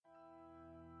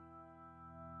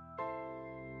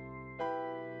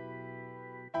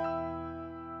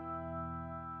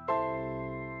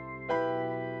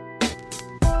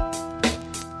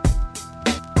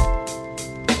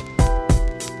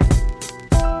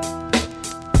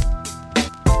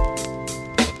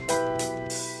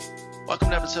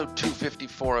episode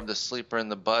 254 of The Sleeper and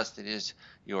the Bust. It is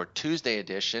your Tuesday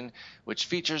edition, which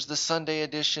features the Sunday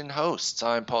edition hosts.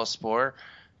 I'm Paul Sporer,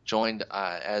 joined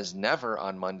as never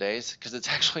on Mondays, because it's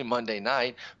actually Monday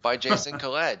night, by Jason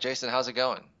Collette. Jason, how's it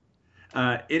going?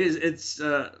 I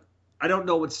don't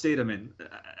know what state I'm in.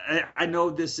 I know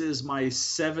this is my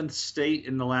seventh state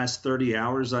in the last 30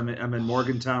 hours. I'm in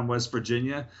Morgantown, West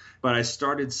Virginia, but I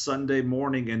started Sunday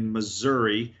morning in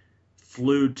Missouri,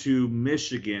 flew to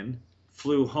Michigan,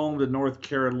 flew home to North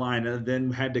Carolina,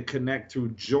 then had to connect through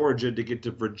Georgia to get to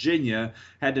Virginia,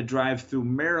 had to drive through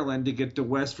Maryland to get to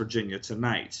West Virginia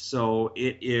tonight. So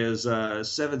it is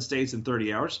 7 states in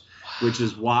 30 hours, which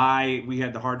is why we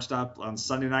had the hard stop on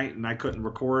Sunday night and I couldn't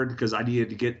record because I needed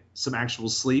to get some actual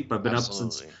sleep. I've been up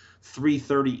since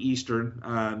 3:30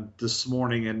 Eastern this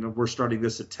morning, and we're starting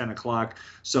this at 10 o'clock.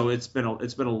 So it's been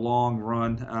a long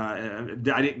run.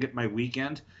 I didn't get my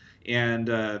weekend,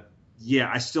 and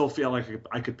yeah, I still feel like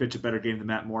I could pitch a better game than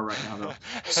Matt Moore right now, though.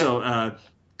 So, God,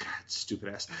 stupid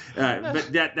ass.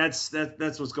 But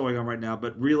that's what's going on right now.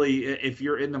 But really, if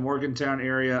you're in the Morgantown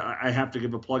area, I have to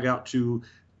give a plug out to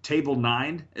Table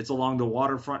 9. It's along the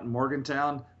waterfront in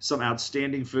Morgantown. Some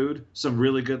outstanding food, some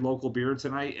really good local beer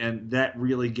tonight, and that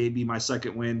really gave me my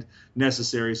second wind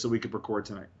necessary so we could record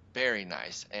tonight. Very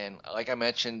nice. And like I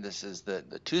mentioned, this is the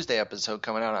Tuesday episode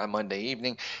coming out on Monday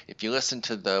evening. If you listen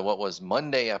to the what was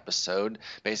Monday episode,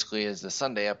 basically is the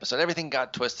Sunday episode, everything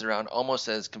got twisted around, almost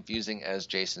as confusing as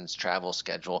Jason's travel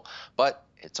schedule. But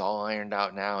it's all ironed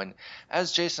out now. And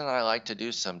as Jason and I like to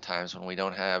do sometimes when we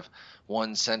don't have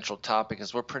one central topic,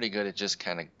 is we're pretty good at just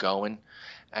kind of going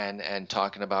and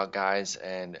talking about guys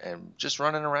and just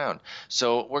running around.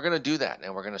 So we're going to do that.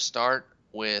 And we're going to start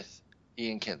with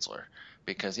Ian Kinsler,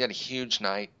 because he had a huge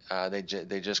night. They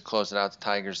just closed it out. The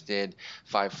Tigers did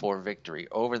 5-4 victory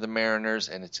over the Mariners,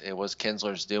 and it was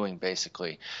Kinsler's doing,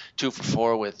 basically. 2 for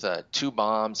 4 with 2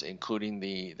 bombs, including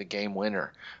the game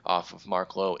winner off of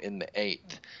Mark Lowe in the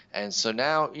 8th. And so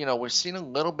now, we're seeing a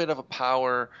little bit of a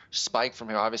power spike from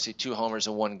him. Obviously, 2 homers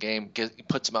in 1 game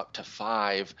puts him up to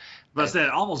 5. But that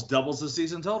almost doubles the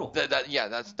season total.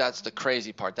 That's the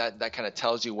crazy part. That kind of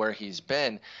tells you where he's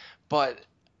been. But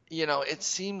it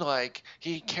seemed like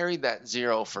he carried that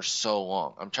 0 for so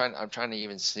long. I'm trying to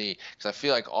even see, because I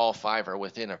feel like all 5 are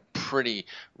within a pretty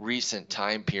recent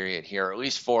time period here. Or at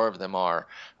least 4 of them are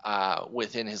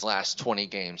within his last 20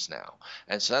 games now.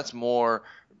 And so that's more,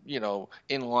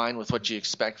 in line with what you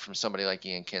expect from somebody like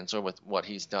Ian Kinsler with what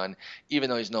he's done. Even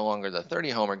though he's no longer the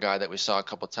 30-homer guy that we saw a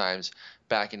couple times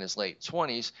back in his late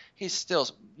 20s, he's still,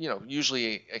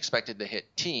 usually expected to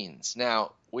hit teens.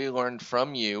 Now, we learned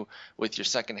from you with your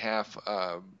second half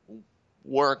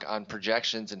work on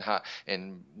projections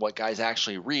and what guys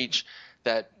actually reach,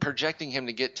 that projecting him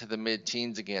to get to the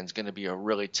mid-teens again is going to be a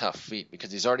really tough feat,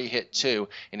 because he's already hit 2,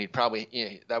 and he'd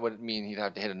probably that would mean he'd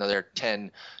have to hit another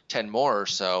 10 more or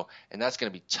so, and that's going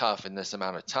to be tough in this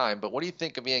amount of time. But what do you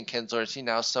think of Ian Kinsler? Is he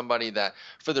now somebody that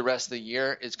for the rest of the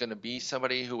year is going to be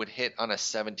somebody who would hit on a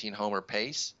 17-homer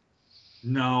pace?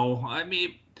 No, I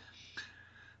mean,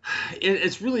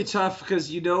 it's really tough because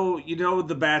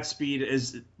the bat speed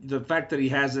is the fact that he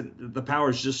hasn't, the power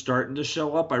is just starting to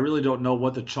show up. I really don't know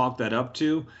what to chalk that up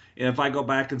to. And if I go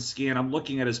back and scan, I'm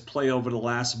looking at his play over the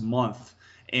last month,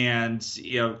 and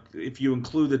if you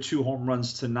include the 2 home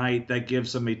runs tonight, that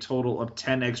gives him a total of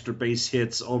 10 extra base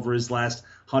hits over his last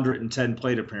 110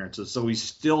 plate appearances. So he's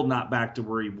still not back to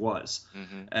where he was.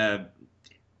 Mm-hmm.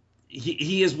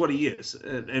 He is what he is,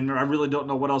 and I really don't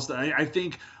know what else. I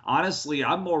think, honestly,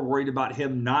 I'm more worried about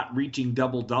him not reaching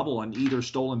double-double on either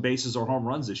stolen bases or home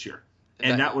runs this year.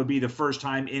 And that would be the first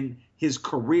time in his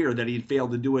career that he'd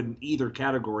failed to do it in either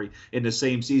category in the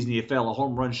same season. He fell a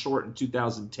home run short in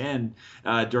 2010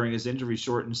 during his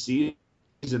injury-shortened season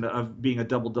of being a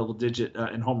double digit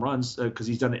in home runs, because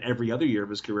he's done it every other year of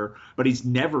his career. But he's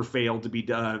never failed to be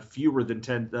fewer than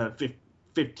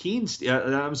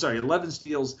 11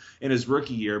 steals in his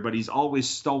rookie year, but he's always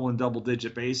stolen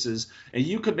double-digit bases. And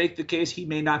you could make the case he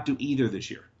may not do either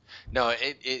this year. No,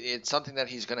 it's something that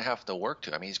he's going to have to work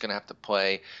to. I mean, he's going to have to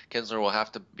play. Kinsler will have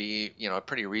to be, a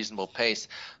pretty reasonable pace.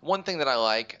 One thing that I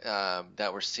like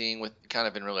that we're seeing with kind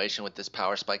of in relation with this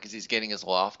power spike is he's getting his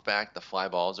loft back. The fly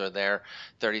balls are there,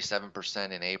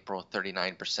 37% in April,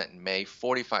 39% in May,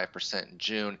 45% in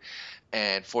June,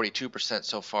 and 42%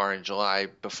 so far in July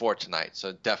before tonight.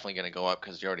 So definitely going to go up,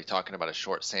 because you're already talking about a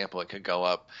short sample. It could go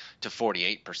up to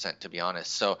 48%, to be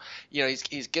honest. So,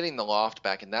 he's getting the loft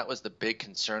back, and that was the big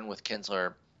concern with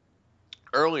Kinsler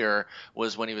earlier,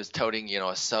 was when he was toting,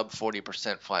 a sub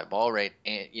 40% fly ball rate,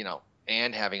 and,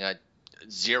 and having a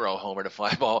zero homer to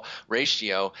fly ball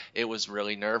ratio, it was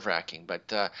really nerve wracking.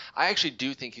 But I actually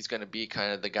do think he's going to be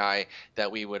kind of the guy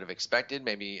that we would have expected,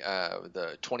 maybe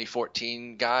the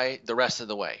 2014 guy the rest of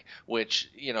the way, which,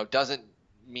 doesn't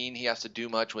mean he has to do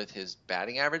much with his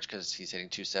batting average because he's hitting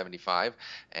 275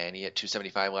 and he hit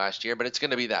 275 last year, but it's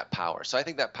going to be that power. So I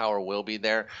think that power will be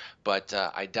there, but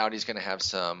I doubt he's going to have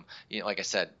some, like I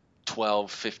said,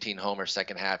 12, 15 homer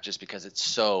second half just because it's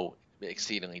so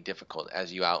exceedingly difficult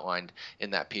as you outlined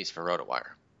in that piece for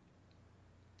RotoWire.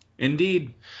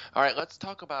 Indeed. All right, let's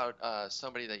talk about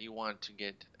somebody that you want to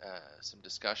get some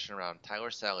discussion around. Tyler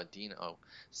Saladino.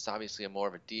 It's obviously more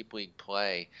of a deep league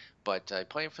play, but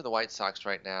playing for the White Sox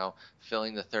right now,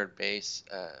 filling the third base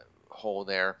hole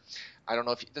there. I don't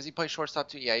know if does he play shortstop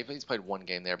too? Yeah, he's played one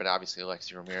game there, but obviously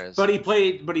Alexi Ramirez. But he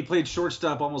played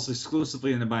shortstop almost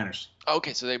exclusively in the minors.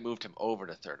 Okay, so they moved him over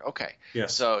to third. Okay.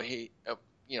 Yes. So he.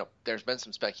 There's been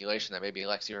some speculation that maybe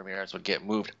Alexi Ramirez would get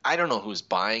moved. I don't know who's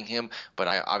buying him, but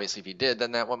obviously if he did,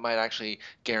 then that one might actually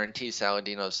guarantee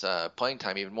Saladino's playing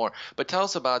time even more. But tell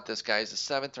us about this guy. He's a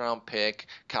 7th-round pick,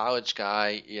 college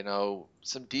guy,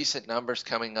 some decent numbers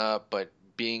coming up, but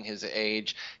being his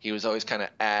age, he was always kind of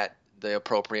at the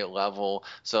appropriate level,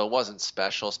 so it wasn't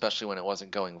special, especially when it wasn't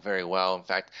going very well. In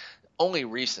fact, only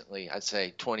recently, I'd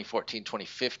say 2014,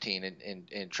 2015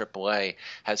 in AAA,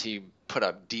 has he put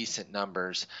up decent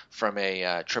numbers from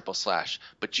a triple slash.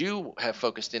 But you have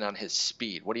focused in on his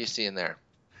speed. What are you seeing there?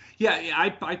 Yeah,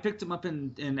 I picked him up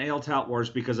in AL Tout Wars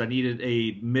because I needed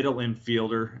a middle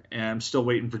infielder, and I'm still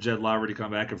waiting for Jed Lowry to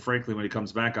come back. And frankly, when he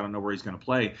comes back, I don't know where he's going to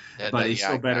play. But he's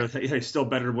still better. He's still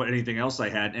better than anything else I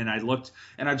had. And I looked,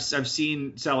 and I've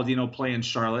seen Saladino play in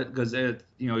Charlotte because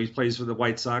he plays for the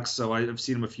White Sox, so I've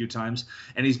seen him a few times,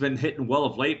 and he's been hitting well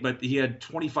of late. But he had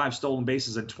 25 stolen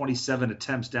bases and 27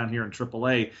 attempts down here in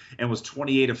AAA, and was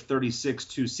 28 of 36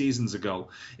 2 seasons ago.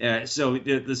 So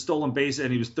the stolen base,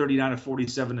 and he was 39 of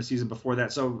 47 the season before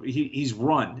that. So he's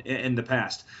run in the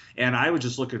past, and I was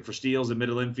just looking for steals in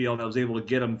middle infield. I was able to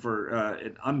get him for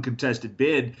an uncontested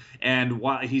bid, and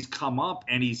while he's come up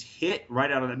and he's hit right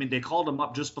out of. I mean, they called him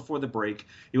up just before the break.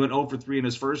 He went 0 for 3 in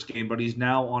his first game, but he's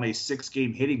now on a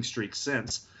 6-game hitting streak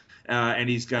since, and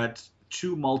he's got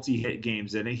 2 multi-hit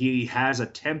games in it. He has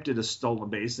attempted a stolen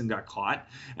base and got caught,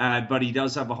 but he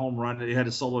does have a home run. He had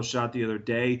a solo shot the other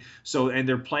day. And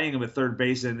they're playing him at third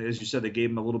base, and as you said, they gave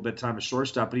him a little bit of time at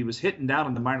shortstop, but he was hitting down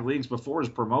in the minor leagues before his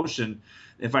promotion.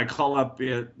 If I call up,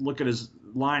 look at his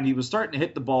line, he was starting to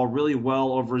hit the ball really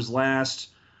well over his last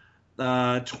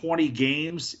 20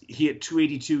 games. He hit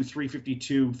 282,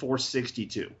 352,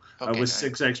 462 with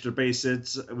 6 extra base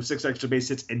hits,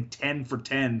 and 10 for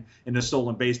 10 in the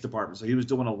stolen base department. So he was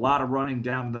doing a lot of running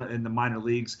down in the minor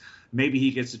leagues. Maybe he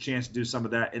gets a chance to do some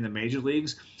of that in the major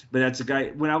leagues. But that's a guy.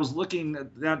 When I was looking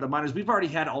at the minors, we've already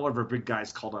had all of our big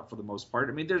guys called up for the most part.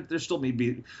 I mean, there still may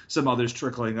be some others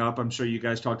trickling up. I'm sure you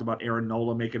guys talked about Aaron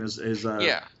Nola making his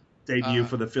debut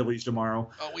for the Phillies tomorrow.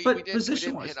 We didn't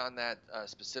hit on that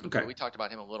specifically. Okay. We talked about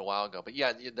him a little while ago. But,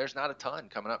 yeah, there's not a ton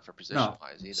coming up for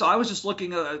position-wise either. So I was just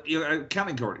looking at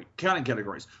counting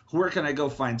categories. Where can I go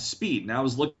find speed? Now I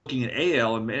was looking at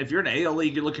AL, and if you're in an AL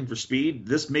league, you're looking for speed,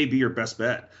 this may be your best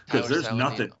bet because there's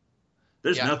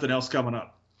nothing else coming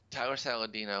up. Tyler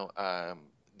Saladino,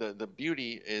 the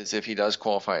beauty is if he does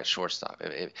qualify at shortstop.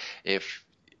 If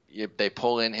they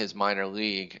pull in his minor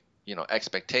league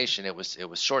expectation, it was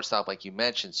shortstop like you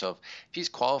mentioned. So if he's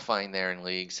qualifying there in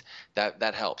leagues,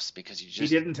 that helps because he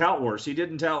didn't tout Wars. He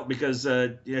didn't tout because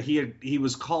he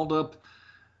was called up.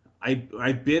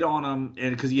 I bid on him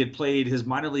and because he had played his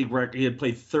minor league record. He had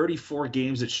played 34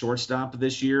 games at shortstop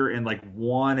this year and like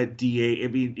 1 at DA. I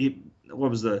mean, what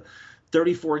was the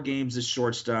 34 games as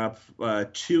shortstop,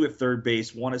 2 at third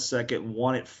base, 1 at second,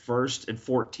 1 at first, and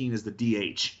 14 as the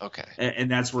DH. Okay.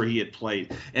 And that's where he had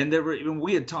played. And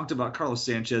we had talked about Carlos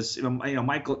Sanchez.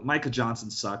 Micah Johnson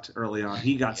sucked early on.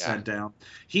 He got sent down.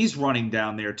 He's running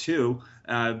down there too.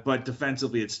 But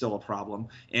defensively, it's still a problem.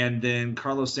 And then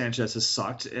Carlos Sanchez has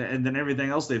sucked, and then everything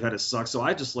else they've had has sucked. So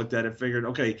I just looked at it and figured,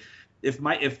 okay,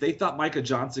 if they thought Micah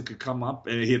Johnson could come up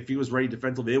and if he was ready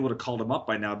defensively, they would have called him up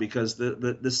by now because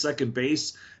the second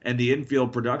base and the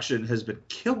infield production has been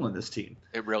killing this team.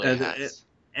 It really has.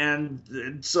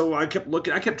 And so I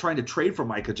kept trying to trade for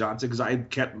Micah Johnson because I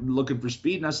kept looking for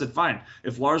speed, and I said, fine,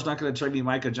 if Lars not going to trade me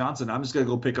Micah Johnson, I'm just going to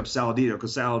go pick up Saladino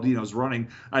because Saladino's running.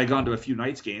 I had gone to a few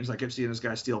Knights games. I kept seeing this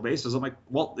guy steal bases. I'm like,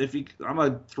 well, I'm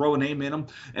going to throw a name in him,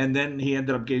 and then he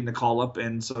ended up getting the call up,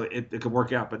 and so it could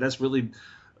work out. But that's really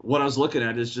what I was looking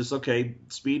at is just, okay,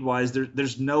 speed-wise,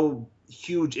 there's no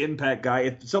huge impact guy.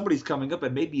 If somebody's coming up,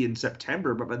 it may be in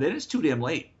September, but then it's too damn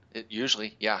late.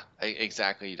 Usually, yeah,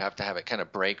 exactly. You'd have to have it kind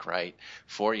of break right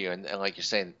for you. And like you're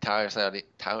saying, Tyler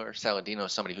Saladino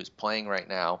is somebody who's playing right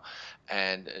now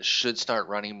and should start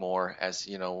running more as,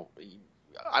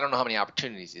 I don't know how many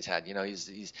opportunities he's had.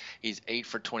 He's 8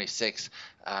 for 26.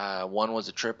 One was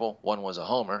a triple, one was a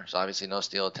homer. So obviously no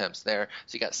steal attempts there.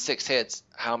 So he got 6 hits.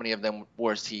 How many of them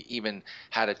was he even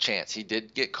had a chance? He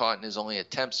did get caught in his only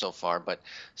attempt so far, but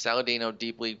Saladino,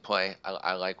 deep league play.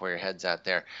 I like where your head's at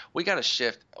there. We got to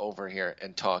shift over here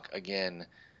and talk again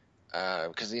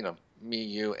because me,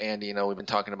 you, Andy, we've been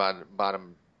talking about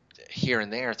him here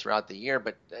and there throughout the year,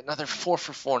 but another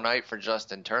 4-for-4 night for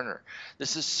Justin Turner.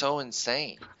 This is so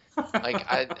insane. Like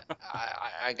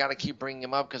I got to keep bringing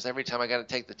him up because every time I got to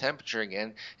take the temperature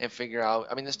again and figure out.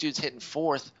 I mean, this dude's hitting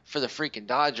 4th for the freaking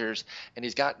Dodgers, and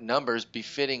he's got numbers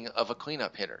befitting of a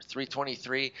cleanup hitter.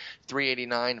 323,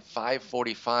 389,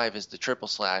 545 is the triple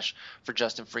slash for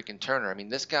Justin freaking Turner. I mean,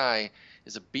 this guy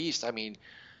is a beast. I mean,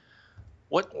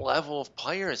 what level of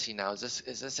player is he now? Is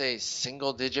this a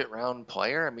single digit round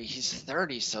player? I mean, he's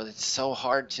 30, so it's so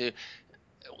hard to.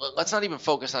 Let's not even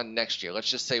focus on next year. Let's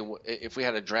just say if we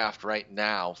had a draft right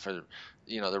now for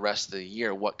the rest of the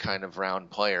year, what kind of round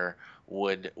player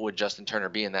would Justin Turner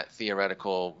be in that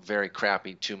theoretical, very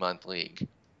crappy 2-month league?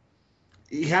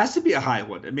 He has to be a high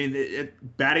one. I mean,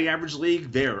 batting average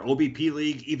league there, OBP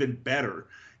league even better.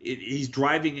 He's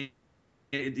driving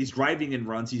in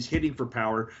runs. He's hitting for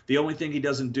power. The only thing he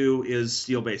doesn't do is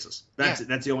steal bases. That's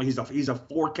the only. He's a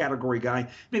 4 category guy.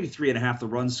 Maybe 3.5 the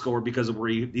runs scored because of where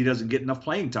he doesn't get enough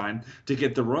playing time to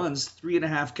get the runs.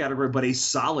 3.5 category, but a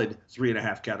solid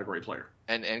 3.5 category player.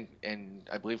 And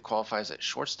I believe qualifies at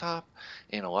shortstop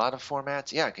in a lot of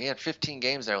formats. Yeah, he had 15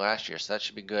 games there last year, so that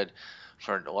should be good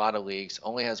for a lot of leagues.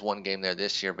 Only has 1 game there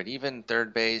this year, but even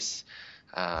third base.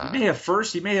 He may have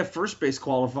first base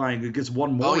qualifying. He gets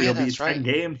 1 more. He'll be 10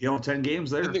 games. 10 games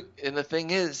there. And the thing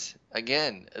is,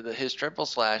 again, his triple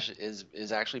slash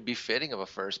is actually befitting of a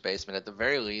first baseman, at the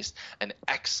very least, an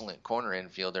excellent corner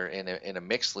infielder in a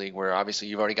mixed league where obviously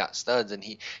you've already got studs, and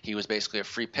he was basically a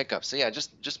free pickup. So yeah,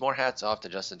 just more hats off to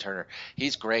Justin Turner.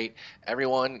 He's great.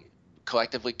 Everyone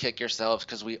collectively kick yourselves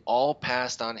because we all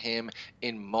passed on him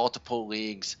in multiple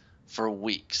leagues for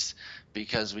weeks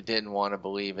because we didn't want to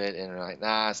believe it, and we're like,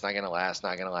 nah, it's not gonna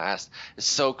last. It's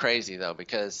so crazy though,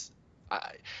 because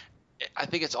I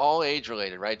think it's all age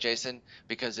related, right, Jason?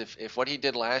 Because if what he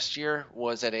did last year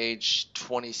was at age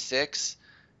 26,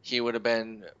 he would have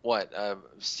been a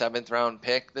 7th round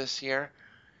pick this year.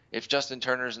 If Justin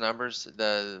Turner's numbers,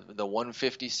 the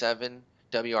 157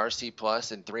 WRC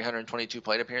plus and 322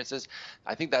 plate appearances,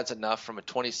 I think that's enough from a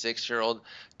 26-year-old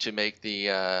to make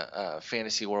the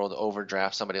fantasy world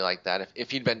overdraft somebody like that. If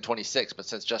he'd been 26, but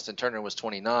since Justin Turner was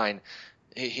 29,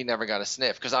 he never got a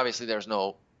sniff because obviously there's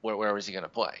no where was he going to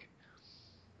play?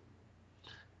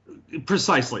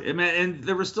 Precisely. I mean, and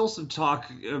there was still some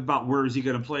talk about where is he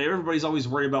going to play. Everybody's always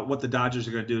worried about what the Dodgers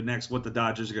are going to do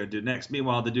next,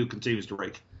 Meanwhile, the dude continues to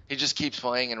rake. He just keeps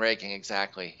playing and raking.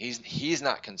 Exactly. He's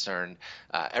not concerned.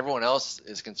 Everyone else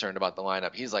is concerned about the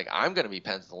lineup. He's like, I'm going to be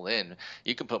penciled in.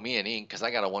 You can put me in ink because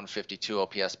I got a 152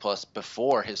 OPS plus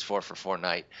before his 4-for-4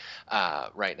 night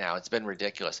right now. It's been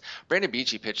ridiculous. Brandon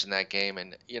Beachy pitched in that game,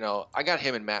 and I got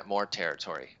him in Matt Moore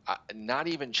territory. Not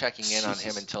even checking in on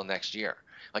him until next year.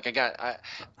 Like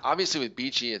obviously with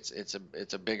Beachy, it's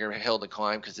a bigger hill to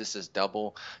climb because this is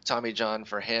double Tommy John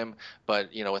for him. But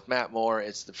with Matt Moore,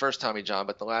 it's the first Tommy John,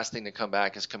 but the last thing to come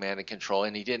back is command and control,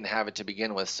 and he didn't have it to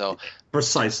begin with. So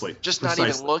precisely, not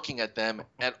even looking at them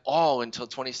at all until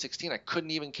 2016. I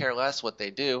couldn't even care less what they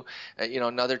do.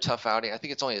 Another tough outing. I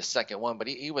think it's only his second one, but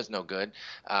he was no good.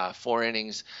 4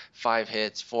 innings, 5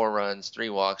 hits, 4 runs, 3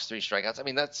 walks, 3 strikeouts. I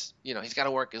mean, that's he's got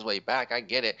to work his way back. I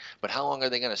get it, but how long are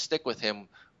they going to stick with him?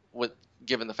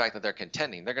 Given the fact that they're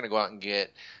contending, they're going to go out and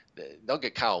they'll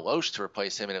get Kyle Loesch to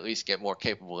replace him and at least get more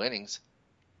capable innings.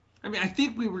 I mean, I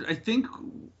think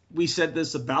we said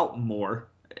this about Moore,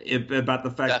 about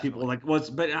the fact people were like,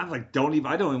 but I'm like, I don't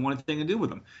even want anything to do with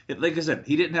him. Like I said,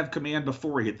 he didn't have command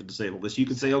before he hit the disabled list. You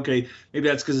could say, okay, maybe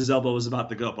that's because his elbow was about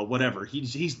to go, but whatever.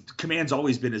 He's command's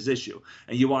always been his issue.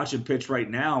 And you watch him pitch right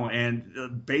now,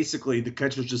 and basically the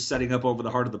catcher's just setting up over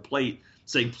the heart of the plate,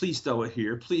 saying, please throw it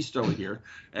here,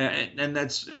 and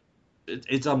it's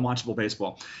unwatchable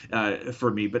baseball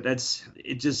for me. But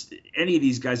just any of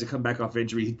these guys that come back off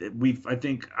injury, I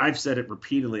think I've said it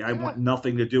repeatedly. I want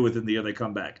nothing to do with them the year they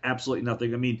come back. Absolutely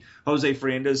nothing. I mean, Jose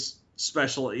Fernandez,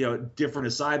 special, different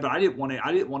aside, but I didn't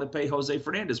want to pay Jose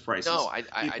Fernandez prices. No, I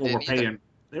didn't either.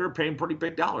 they were paying pretty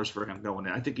big dollars for him going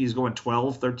in. I think he's going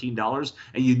 $12, $13,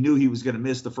 and you knew he was going to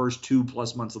miss the first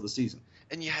 2+ months of the season.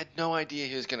 And you had no idea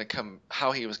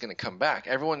how he was going to come back.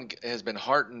 Everyone has been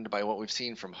heartened by what we've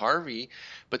seen from Harvey,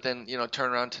 but then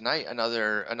turn around tonight,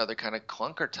 another kind of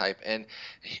clunker type, and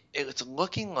it's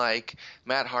looking like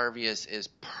Matt Harvey is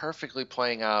perfectly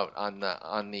playing out on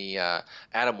the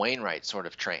Adam Wainwright sort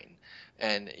of train.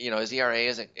 And his ERA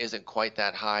isn't quite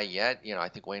that high yet. I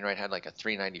think Wainwright had like a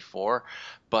 3.94,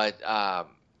 but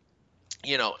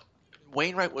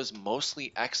Wainwright was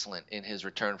mostly excellent in his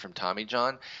return from Tommy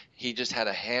John. He just had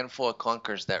a handful of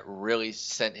clunkers that really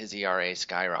sent his ERA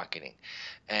skyrocketing.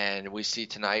 And we see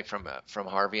tonight from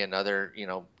Harvey another,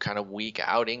 kind of weak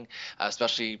outing,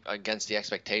 especially against the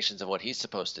expectations of what he's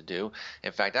supposed to do.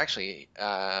 In fact, actually,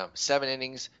 7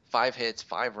 innings, 5 hits,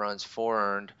 5 runs, 4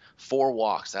 earned, 4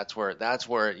 walks. That's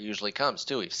where it usually comes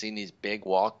too. We've seen these big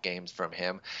walk games from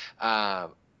him.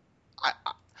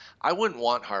 I wouldn't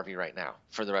want Harvey right now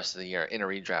for the rest of the year in a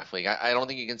redraft league. I don't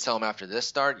think you can sell him after this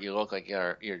start. You look like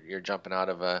you're jumping out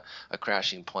of a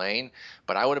crashing plane.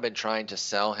 But I would have been trying to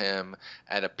sell him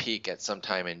at a peak at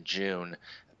sometime in June,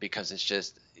 because it's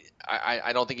just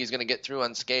I don't think he's going to get through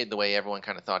unscathed the way everyone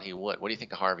kind of thought he would. What do you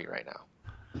think of Harvey right now?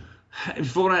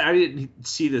 From what I didn't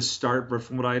see this start, but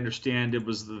from what I understand, it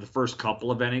was the first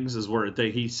couple of innings is where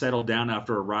he settled down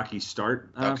after a rocky start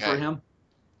for him.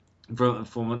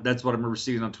 From that's what I remember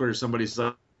seeing on Twitter. Somebody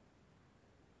said,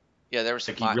 "Yeah, there was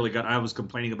some." I was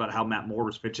complaining about how Matt Moore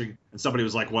was pitching, and somebody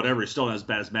was like, "Whatever, he's still not as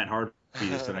bad as Matt Harvey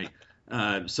is tonight."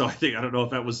 So I don't know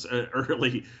if that was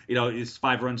early. It's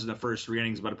 5 runs in the first 3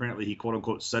 innings, but apparently he quote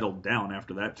unquote settled down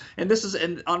after that.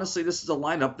 And honestly, this is a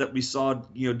lineup that we saw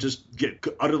just get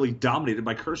utterly dominated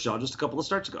by Kershaw just a couple of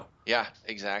starts ago. Yeah,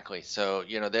 exactly. So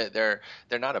they're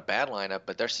not a bad lineup,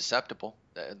 but they're susceptible.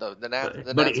 The Nats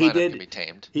lineup can be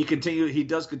tamed. He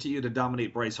does continue to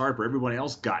dominate Bryce Harper. Everyone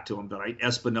else got to him tonight.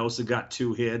 Espinosa got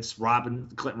 2 hits.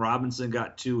 Clinton Robinson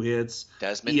got 2 hits.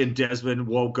 Ian Desmond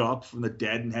woke up from the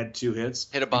dead and had 2 hits.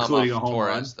 Hit a bomb off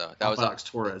Torres, though. That was Alex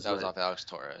Torres. That was off Alex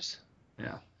Torres.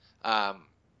 Yeah.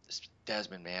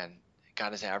 Desmond, man,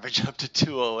 got his average up to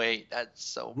 208. That's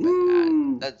so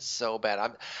bad. That's so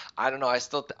bad. I don't know. I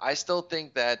still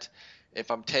think that if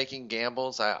I'm taking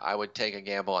gambles, I would take a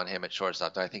gamble on him at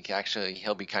shortstop. I think actually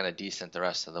he'll be kind of decent the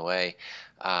rest of the way.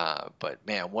 But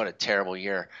man, what a terrible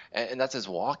year. And that's his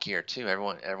walk year too.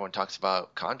 Everyone talks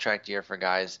about contract year for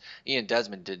guys. Ian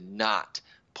Desmond did not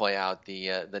play out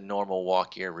the normal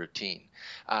walk year routine.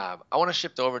 I want to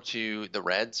shift over to the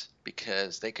Reds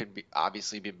because they could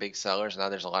obviously be big sellers. Now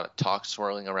there's a lot of talk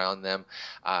swirling around them.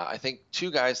 I think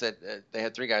 2 guys they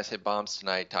had 3 guys hit bombs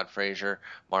tonight: Todd Frazier,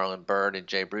 Marlon Byrd, and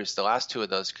Jay Bruce. The last 2 of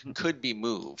those could be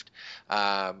moved.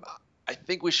 I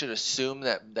think we should assume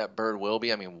that Byrd will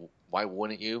be. I mean, why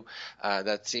wouldn't you?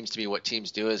 That seems to be what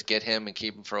teams do, is get him and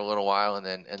keep him for a little while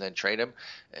and then trade him.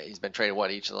 He's been traded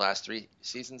each of the last 3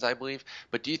 seasons, I believe.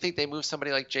 But do you think they move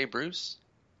somebody like Jay Bruce?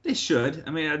 They should.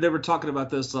 I mean, they were talking about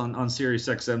this on Sirius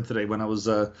XM today when I was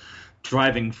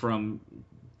driving from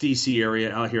D.C.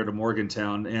 area out here to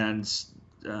Morgantown, and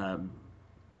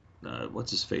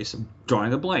what's his face? I'm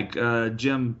drawing a blank.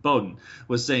 Jim Bowden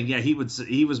was saying,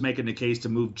 he was making the case to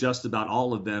move just about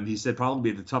all of them. He said probably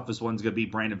the toughest one's going to be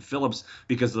Brandon Phillips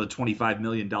because of the $25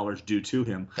 million due to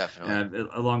him. Definitely.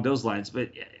 Along those lines. But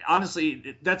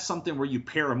honestly, that's something where you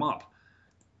pair him up.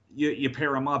 You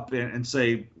pair him up and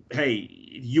say, hey,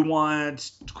 you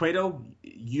want Cueto?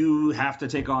 You have to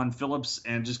take on Phillips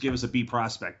and just give us a B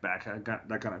prospect back.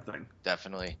 That kind of thing.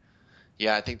 Definitely.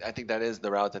 Yeah, I think that is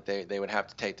the route that they would have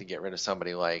to take to get rid of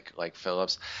somebody like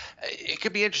Phillips. It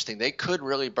could be interesting. They could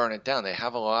really burn it down. They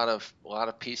have a lot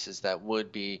of pieces that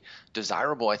would be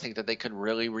desirable. I think that they could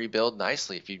really rebuild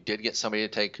nicely if you did get somebody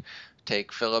to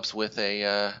take Phillips with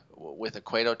a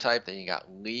Cueto type. Then you got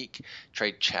Leake,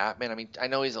 trade Chapman. I mean, I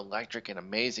know he's electric and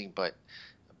amazing, but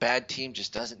a bad team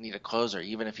just doesn't need a closer,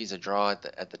 even if he's a draw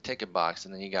at the ticket box.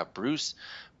 And then you got Bruce,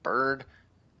 Byrd.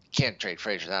 Can't trade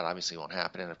Frazier. That obviously won't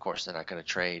happen. And of course, they're not going to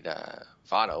trade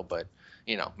Votto, but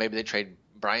maybe they trade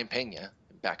Brian Pena,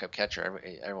 backup catcher.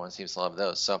 Everyone seems to love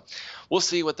those. So we'll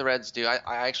see what the Reds do. I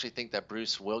actually think that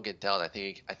Bruce will get dealt. I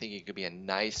think he could be a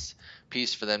nice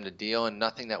piece for them to deal, and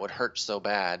nothing that would hurt so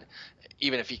bad,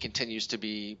 even if he continues to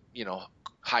be,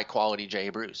 high quality Jay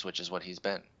Bruce, which is what he's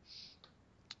been.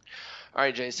 All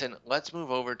right, Jason, let's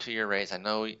move over to your Rays. I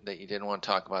know that you didn't want to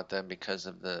talk about them because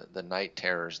of the night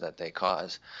terrors that they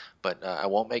cause, but I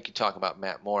won't make you talk about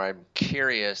Matt Moore. I'm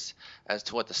curious as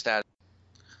to what the status.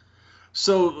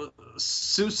 So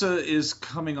Sousa is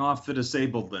coming off the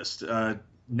disabled list.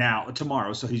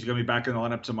 tomorrow, so he's going to be back in the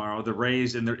lineup tomorrow. The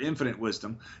Rays, in their infinite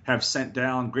wisdom, have sent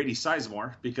down Grady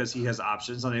Sizemore because he has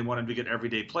options and they want him to get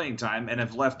everyday playing time, and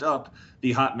have left up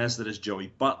the hot mess that is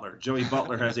Joey Butler. Joey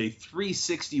Butler has a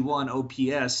 361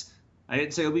 OPS. I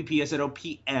didn't say OBP, I said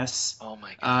OPS. Oh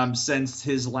my God. Since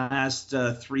his last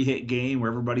 3-hit game,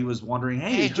 where everybody was wondering,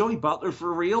 hey, is Joey Butler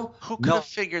for real? Who could have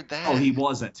figured that? Oh, he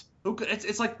wasn't.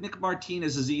 It's like Nick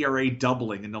Martinez's ERA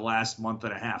doubling in the last month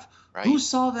and a half. Right. Who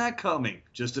saw that coming?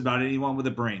 Just about anyone with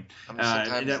a brain.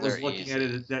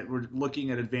 That were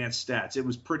looking at advanced stats. It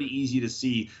was pretty easy to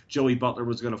see Joey Butler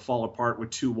was going to fall apart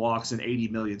with 2 walks and 80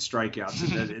 million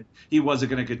strikeouts. And he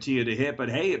wasn't going to continue to hit. But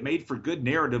hey, it made for good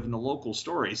narrative in the local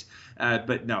stories.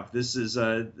 But no, this is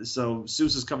so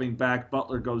Sousa's coming back.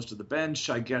 Butler goes to the bench.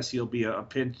 I guess he'll be a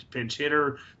pinch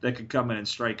hitter that could come in and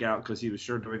strike out because he was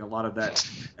sure doing a lot of that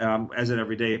as an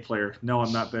everyday player. No,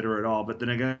 I'm not bitter at all. But then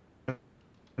again,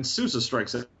 Sousa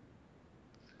strikes out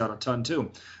a ton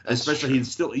too. Especially he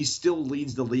still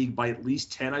leads the league by at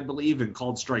least 10, I believe, in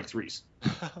called strike threes.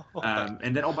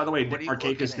 And then, by the way, Nick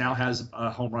Markakis now has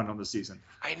a home run on the season.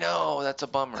 I know, that's a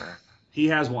bummer. He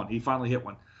has one. He finally hit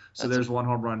one. So there's one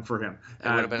home run for him.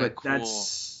 But cool...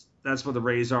 that's where the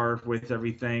Rays are with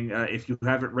everything. If you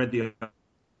haven't read the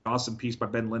awesome piece by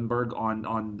Ben Lindbergh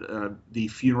on the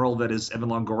funeral that is Evan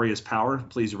Longoria's power,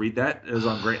 please read that. It was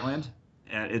on Greatland.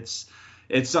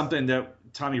 It's something that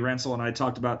Tommy Rensel and I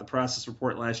talked about the process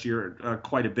report last year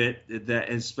quite a bit. That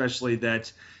especially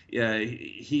that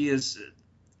he is.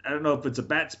 I don't know if it's a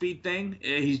bat speed thing.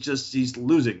 He's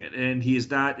losing it, and he is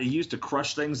not. He used to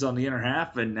crush things on the inner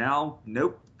half, and now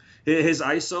nope. His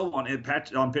ISO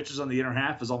on pitches on the inner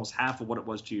half is almost half of what it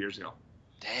was 2 years ago.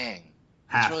 Dang,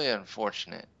 that's really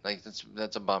unfortunate. Like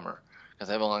that's a bummer because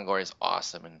Evan Longoria is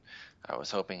awesome, and I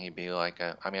was hoping he'd be like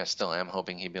I still am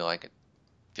hoping he'd be like a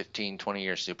 15,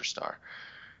 20-year superstar.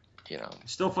 You know,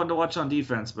 still fun to watch on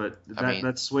defense, but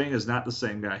that swing is not the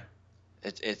same guy.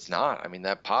 It's not. I mean,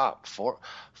 that pop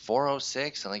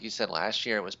 406, and like you said, last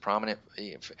year it was prominent.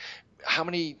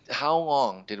 How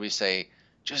long did we say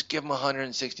just give him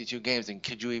 162 games, and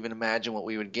could you even imagine what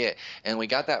we would get? And we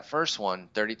got that first one,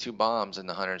 32 bombs in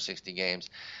the 160 games,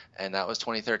 and that was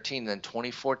 2013. Then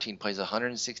 2014 plays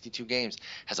 162 games,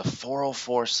 has a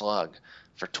 404 slug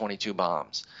for 22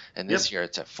 bombs, and this year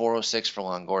it's at 406 for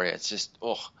Longoria. It's just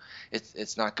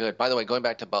it's not good. By the way, going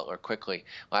back to Butler quickly,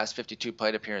 last 52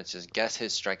 plate appearances, guess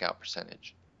his strikeout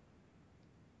percentage.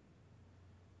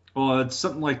 Well, it's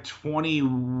something like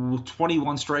 21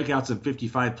 strikeouts and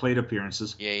 55 plate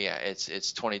appearances. Yeah,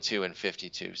 it's 22 and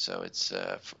 52, so it's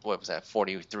what was that,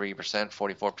 43%,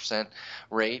 44%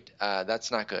 rate?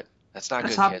 That's not good. That's not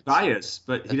good. That's Javi Baez,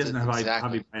 but he doesn't have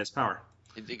Javi Baez power.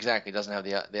 Exactly, doesn't have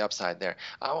the upside there.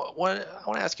 I want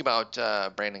to ask you about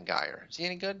Brandon Guyer. Is he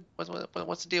any good?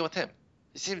 What's the deal with him?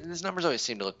 His numbers always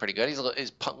seem to look pretty good. He's a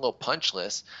little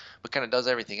punchless, but kind of does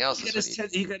everything else.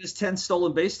 He got his 10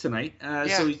 stolen base tonight.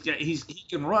 So he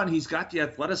can run. He's got the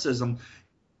athleticism.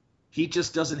 He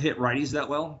just doesn't hit righties that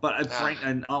well. But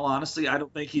in all honesty, I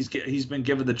don't think he's been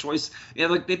given the choice.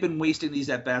 Like they've been wasting these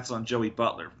at bats on Joey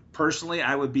Butler. Personally,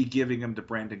 I would be giving him to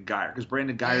Brandon Guyer because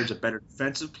Brandon Guyer is a better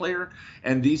defensive player,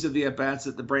 and these are the at bats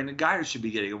that the Brandon Guyer should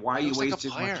be getting. Why are you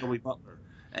wasting on Joey Butler?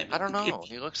 I don't know.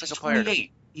 He looks like a player.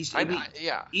 28.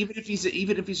 Even if he's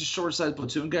a short-sized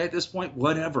platoon guy at this point,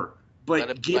 whatever. But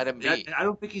let him be. I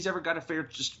don't think he's ever got a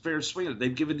fair swing.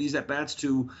 They've given these at bats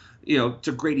to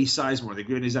Grady Sizemore. They've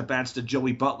given these at bats to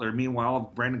Joey Butler.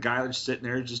 Meanwhile, Brandon Guyer sitting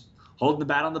there just holding the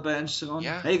bat on the bench, going,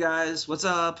 "Hey guys, what's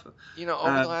up?"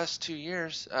 Over the last 2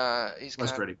 years, he's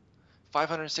got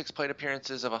 506 plate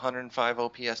appearances of 105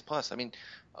 OPS plus. I mean,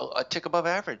 a tick above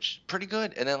average, pretty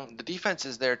good. And then the defense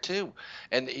is there too,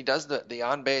 and he does the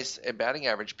on base batting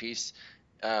average piece.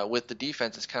 With the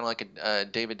defense, it's kind of like a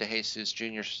David DeJesus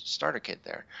Jr. starter kit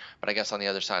there, but I guess on the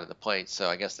other side of the plate. So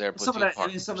I guess they're some of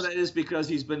that is because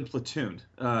he's been platooned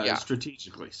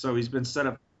strategically. So he's been set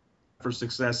up for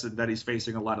success, and that he's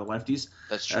facing a lot of lefties.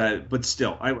 That's true. But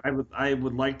still, I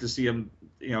would like to see him.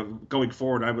 Going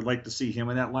forward, I would like to see him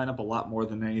in that lineup a lot more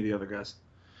than any of the other guys.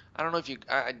 I don't know if you.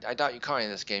 I doubt you caught in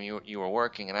this game. You were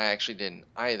working, and I actually didn't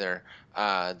either.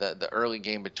 The early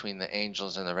game between the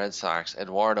Angels and the Red Sox,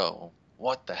 Eduardo.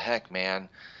 What the heck, man?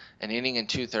 An inning and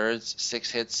 2/3,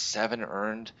 6 hits, 7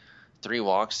 earned, 3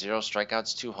 walks, 0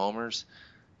 strikeouts, 2 homers.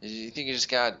 You think he just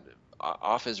got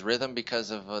off his rhythm because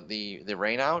of the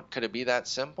rain out? Could it be that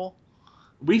simple?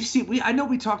 I know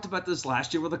we talked about this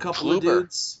last year with a couple of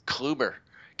dudes. Kluber.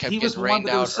 kept He was getting one, rained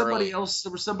but there out was somebody early. else.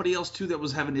 There was somebody else too that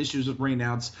was having issues with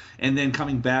rainouts and then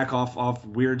coming back off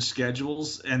weird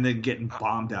schedules and then getting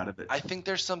bombed out of it. I think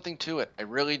there's something to it. I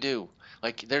really do.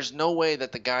 Like, there's no way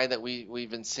that the guy that we've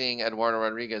been seeing Eduardo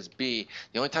Rodriguez be,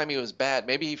 the only time he was bad,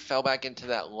 maybe he fell back into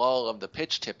that lull of the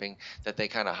pitch tipping that they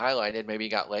kind of highlighted. Maybe he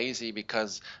got lazy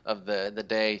because of the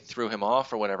day threw him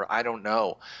off or whatever. I don't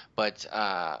know. But,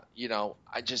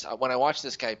 when I watch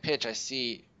this guy pitch, I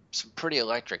see some pretty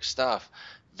electric stuff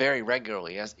very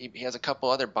regularly. He has a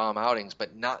couple other bomb outings,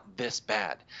 but not this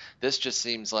bad. This just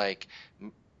seems like,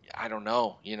 I don't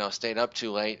know, stayed up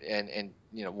too late and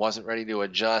wasn't ready to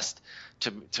adjust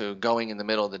to going in the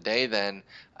middle of the day then.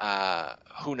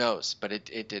 Who knows? But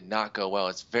it did not go well.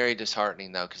 It's very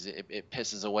disheartening, though, because it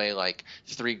pisses away like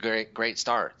three great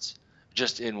starts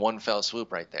just in one fell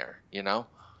swoop right there,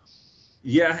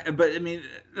 Yeah, but I mean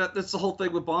that's the whole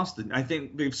thing with Boston. I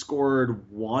think they've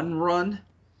scored one run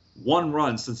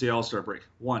since the All-Star break.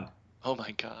 One. Oh,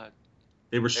 my God.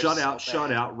 They were They're shut so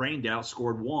bad. out, rained out,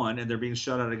 scored one, and they're being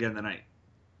shut out again tonight.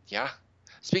 Yeah.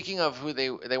 Speaking of who they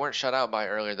weren't shut out by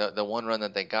earlier, the one run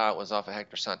that they got was off of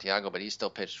Hector Santiago, but he still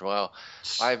pitched well.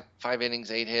 Five innings,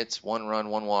 8 hits, 1 run,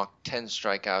 1 walk, 10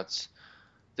 strikeouts.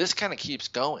 This kind of keeps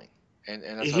going, and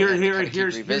that's why we have to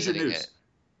keep revisiting it.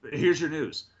 Here's your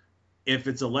news. If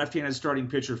it's a left-handed starting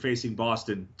pitcher facing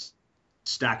Boston,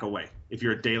 stack away. If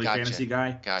you're a daily fantasy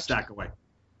guy, stack away.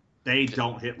 They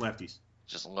don't hit lefties.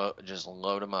 Just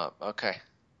load them up. Okay.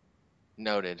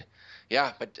 Noted.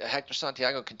 Yeah, but Hector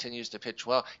Santiago continues to pitch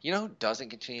well. You know who doesn't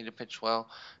continue to pitch well,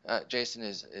 Jason,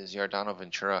 is Yordano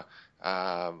Ventura.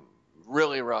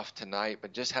 Really rough tonight,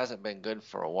 but just hasn't been good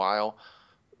for a while.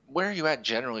 Where are you at,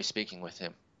 generally speaking, with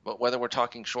him? Whether we're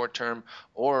talking short term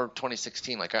or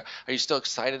 2016, like, are you still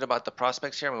excited about the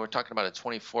prospects here? I mean, we're talking about a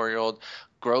 24-year-old.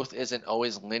 Growth isn't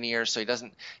always linear, so he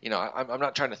doesn't. I'm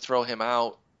not trying to throw him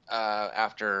out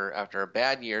after a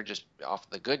bad year, just off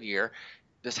the good year.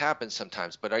 This happens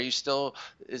sometimes, but is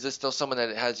this still someone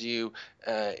that has you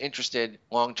interested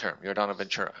long term, Yordano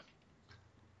Ventura?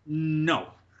 No,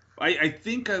 I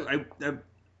think I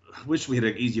wish we had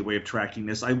an easier way of tracking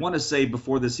this. I want to say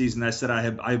before the season, I said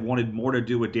I wanted more to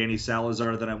do with Danny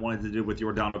Salazar than I wanted to do with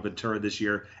Yordano Ventura this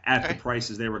year at the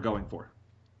prices they were going for.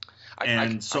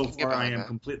 So far, I am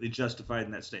completely justified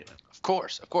in that statement. Of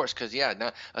course, because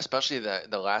especially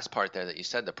the last part there that you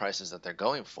said, the prices that they're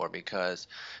going for, because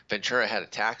Ventura had a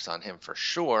tax on him for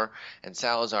sure, and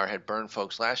Salazar had burned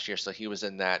folks last year, so he was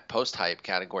in that post-hype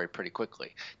category pretty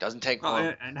quickly. Doesn't take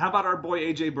long. And how about our boy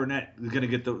AJ Burnett?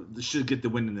 Should get the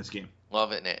win in this game.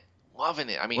 Loving it.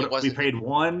 I mean, we paid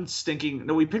one stinking.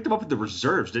 No, we picked him up at the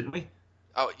reserves, didn't we?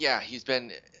 Oh yeah, he's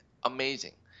been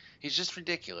amazing. He's just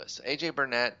ridiculous. AJ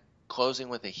Burnett closing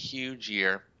with a huge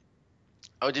year.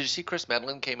 Oh, did you see Chris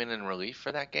Medlin came in relief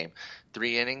for that game?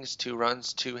 3 innings, 2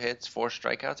 runs, 2 hits, 4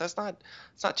 strikeouts. It's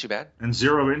not too bad. And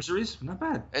 0 injuries? Not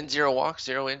bad. And 0 walks,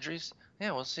 0 injuries.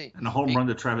 Yeah, we'll see. And a home run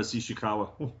to Travis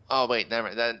Ishikawa. Oh, wait, never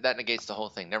mind. That negates the whole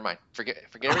thing. Never mind. Forget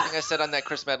everything I said on that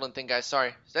Chris Medlin thing, guys.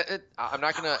 Sorry. I'm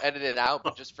not going to edit it out,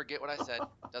 but just forget what I said.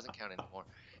 It doesn't count anymore.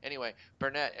 Anyway,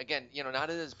 Burnett, again, not at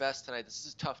his best tonight. This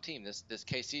is a tough team. This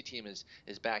KC team is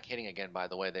back hitting again, by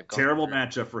the way. They've gone terrible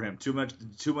matchup for him. Too much.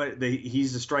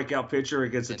 He's a strikeout pitcher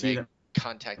against a team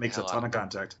that makes a ton of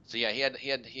contact. So yeah, he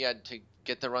had to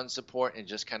get the run support and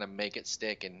just kind of make it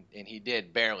stick, and he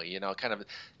did barely. Kind of,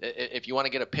 if you want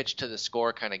to get a pitch to the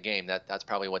score kind of game, that's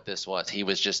probably what this was. He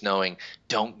was just knowing,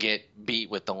 don't get beat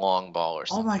with the long ball or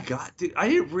something. Oh my God, dude! I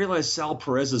didn't realize Sal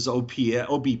Perez's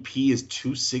OBP is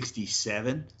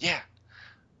 267. Yeah.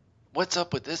 What's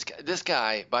up with this guy? This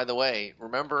guy, by the way,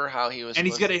 remember how he was? And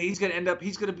he's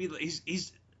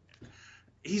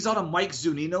on a Mike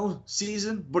Zunino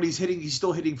season, but he's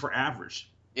still hitting for average.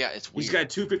 Yeah, it's weird. He's got a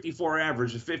 254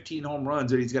 average, 15 home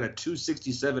runs, and he's got a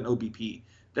 267 OBP.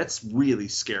 That's really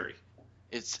scary.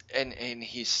 And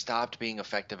he stopped being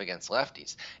effective against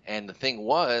lefties. And the thing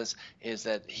is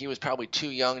that he was probably too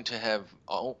young to have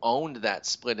owned that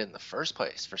split in the first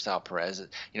place for Sal Perez.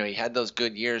 He had those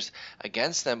good years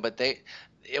against them, but they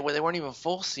weren't even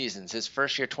full seasons. His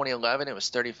first year, 2011, it was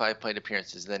 35 plate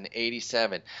appearances, then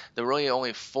 87. The really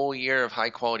only full year of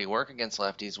high-quality work against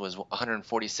lefties was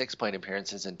 146 plate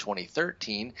appearances in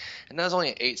 2013, and that was only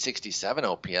an 867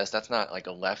 OPS. That's not like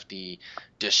a lefty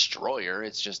destroyer.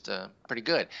 It's just pretty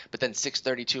good. But then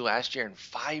 632 last year and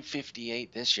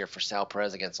 558 this year for Sal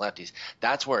Perez against lefties.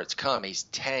 That's where it's come. He's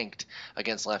tanked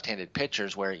against left-handed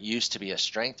pitchers where it used to be a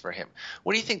strength for him.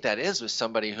 What do you think that is with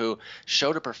somebody who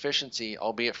showed a proficiency,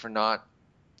 albeit for not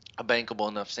a bankable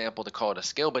enough sample to call it a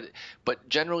skill, but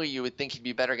generally you would think he'd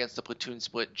be better against the platoon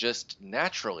split just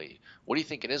naturally. What do you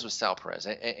think it is with Sal Perez?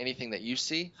 Anything that you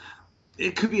see?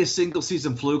 It could be a single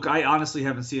season fluke. I honestly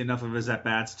haven't seen enough of his at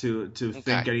bats to Okay.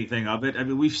 think anything of it. I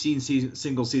mean, we've seen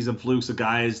single season flukes of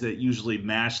guys that usually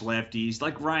mash lefties,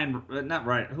 like Ryan. Not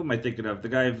Ryan. Who am I thinking of? The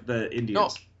guy of the No,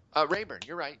 Indians. Rayburn.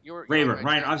 You're right. You're Rayburn. right.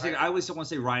 Ryan. Yeah, I was thinking. Ryan. I always want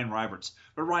to say Ryan Reyburn,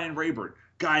 but Ryan Rayburn,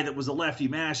 guy that was a lefty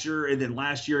masher, and then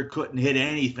last year couldn't hit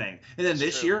anything, and then That's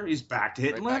this true. year he's back to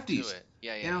hitting Right back to lefties. it.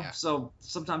 Yeah, You yeah, know, yeah. so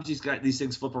sometimes these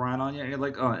things flip around on you, and you're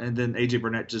like, oh. And then AJ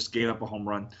Burnett just gave up a home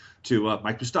run to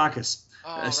Mike Moustakas.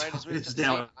 Oh, So right. As we it's see,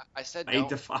 down I said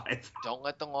 8-5. don't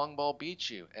let the long ball beat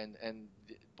you. And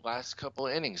the last couple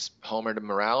of innings, homer to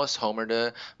Morales, homer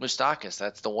to Moustakas.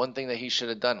 That's the one thing that he should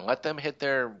have done. Let them hit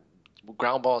their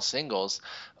ground ball singles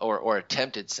or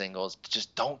attempted singles.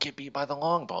 Just don't get beat by the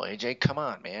long ball. AJ, come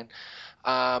on, man.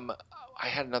 Um, I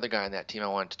had another guy on that team I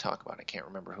wanted to talk about. I can't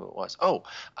remember who it was. Oh,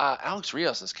 Alex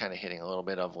Rios is kind of hitting a little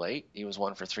bit of late. He was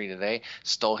 1 for 3 today.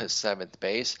 Stole his seventh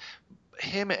base.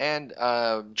 Him and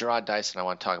Gerard Dyson, I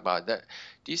want to talk about. That,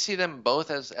 do you see them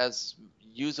both as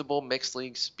usable mixed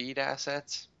league speed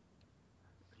assets?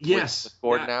 With Yes.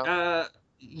 Gordon out?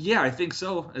 Yeah, I think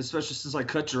so. Especially since I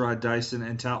cut Gerard Dyson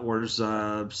and Towers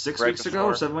 6 weeks ago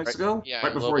or 7 weeks ago, Yeah, right a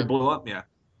little before he bit. blew up. Yeah.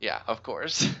 Yeah, of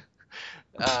course.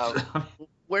 Uh, What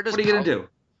where does are you gonna do?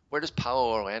 where does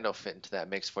Paulo Orlando fit into that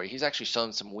mix for you? He's actually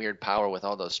shown some weird power with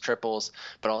all those triples,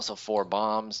 but also 4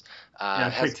 bombs. Yeah, I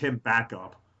Has picked him back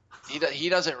up. he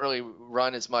doesn't really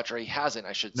run as much, or he hasn't,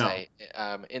 I should No. say,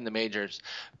 in the majors.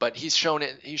 But he's shown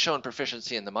it. He's shown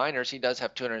proficiency in the minors. He does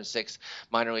have 206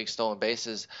 minor league stolen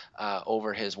bases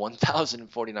over his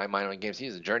 1,049 minor league games.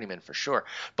 He's a journeyman for sure.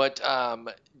 But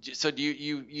so do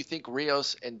you think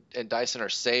Rios and Dyson are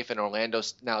safe, and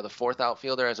Orlando's now the fourth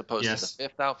outfielder as opposed to the Yes.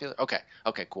 fifth outfielder?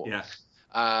 Okay, cool. Yeah.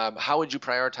 How would you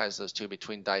prioritize those two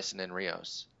between Dyson and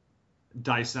Rios?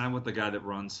 Dyson, I'm with the guy that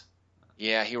runs.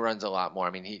 Yeah, he runs a lot more.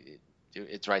 I mean,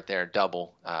 it's right there,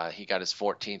 double. He got his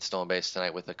 14th stolen base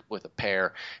tonight with a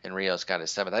pair, and Rios got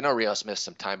his 7th. I know Rios missed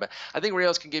some time, but I think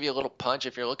Rios can give you a little punch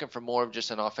if you're looking for more of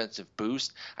just an offensive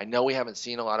boost. I know we haven't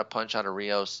seen a lot of punch out of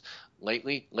Rios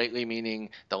lately. Lately meaning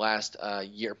the last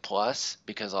year plus,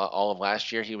 because all of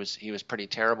last year he was pretty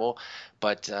terrible.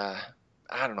 But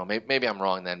I don't know. Maybe I'm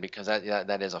wrong then, because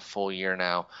that is a full year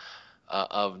now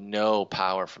of no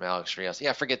power from Alex Rios.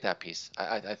 Yeah, forget that piece.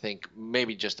 I think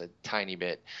maybe just a tiny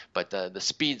bit, but the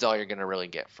speed's all you're going to really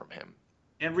get from him.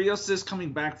 And Rios is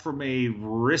coming back from a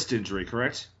wrist injury,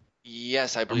 correct?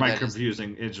 Yes, I Or believe am I that is.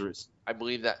 confusing injuries? I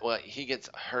believe that. Well, he gets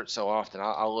hurt so often.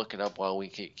 I'll look it up while we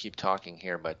keep talking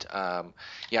here. But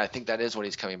yeah, I think that is what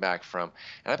he's coming back from.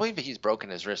 And I believe that he's broken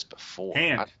his wrist before.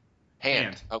 Hand.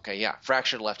 Hand. Okay, yeah,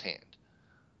 fractured left hand.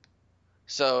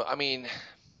 So I mean,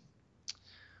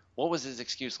 what was his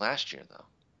excuse last year though?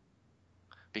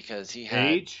 Because he had.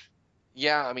 Age?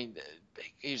 Yeah, I mean,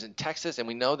 he was in Texas, and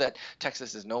we know that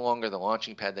Texas is no longer the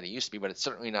launching pad that it used to be, but it's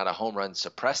certainly not a home run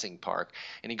suppressing park.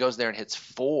 And he goes there and hits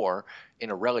 4 in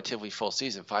a relatively full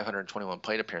season, 521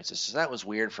 plate appearances. So that was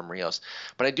weird from Rios.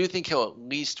 But I do think he'll at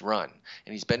least run,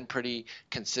 and he's been pretty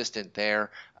consistent there.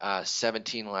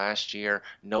 17 last year,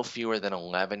 no fewer than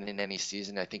 11 in any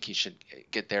season. I think he should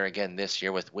get there again this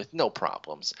year with no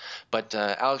problems. But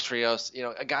Alex Rios,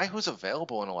 a guy who's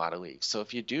available in a lot of leagues. So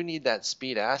if you do need that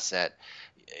speed asset,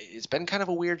 it's been kind of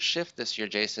a weird shift this year,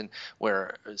 Jason,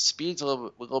 where speed's a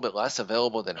little bit less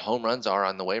available than home runs are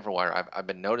on the waiver wire. I've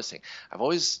been noticing. I've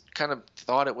always kind of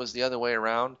thought it was the other way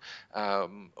around,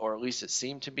 or at least it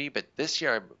seemed to be. But this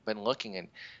year I've been looking, and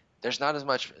there's not as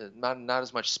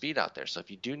much speed out there. So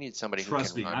if you do need somebody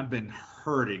Trust who me, can run, I've been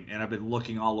hurting and I've been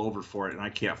looking all over for it, and I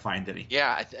can't find any.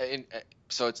 yeah.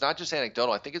 So it's not just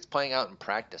anecdotal. I think it's playing out in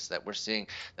practice that we're seeing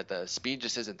that the speed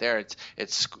just isn't there.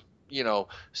 It's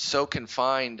so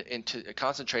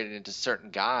concentrated into certain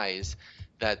guys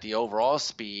that the overall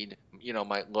speed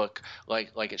might look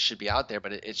like it should be out there,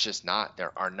 but it's just not.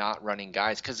 There are not running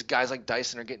guys, because guys like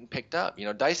Dyson are getting picked up.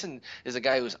 Dyson is a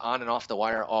guy who's on and off the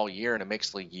wire all year in a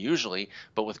mixed league usually,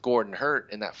 but with Gordon hurt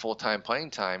in that full-time playing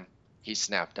time, he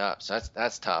snapped up. So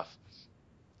that's tough.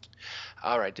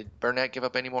 All right, did Burnett give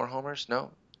up any more homers?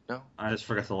 No. I just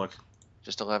forgot to look.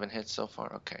 Just 11 hits so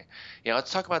far. Okay. Yeah,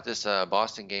 let's talk about this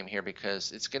Boston game here,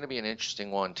 because it's going to be an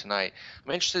interesting one tonight.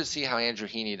 I'm interested to see how Andrew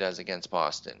Heaney does against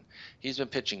Boston. He's been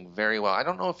pitching very well. I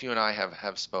don't know if you and I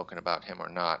have spoken about him or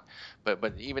not,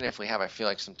 but even if we have, I feel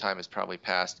like some time has probably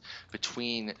passed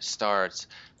between starts.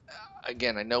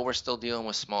 Again, I know we're still dealing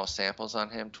with small samples on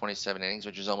him, 27 innings,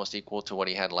 which is almost equal to what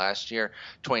he had last year,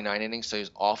 29 innings, so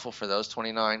he's awful for those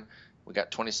 29. We got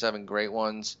 27 great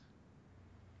ones.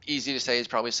 easy to say he's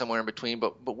probably somewhere in between,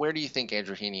 but where do you think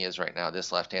Andrew Heaney is right now,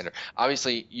 this left-hander?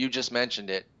 Obviously, you just mentioned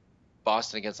it.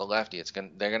 Boston against a lefty,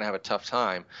 they're gonna have a tough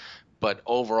time. But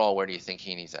overall, where do you think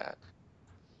Heaney's at?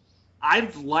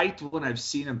 I've liked when I've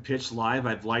seen him pitch live.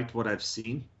 I've liked what I've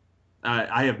seen.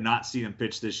 I have not seen him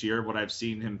pitch this year. What I've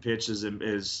seen him pitch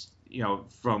is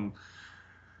from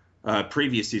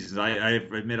previous seasons. I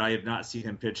admit I have not seen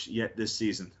him pitch yet this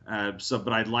season.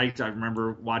 But I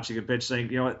remember watching him pitch,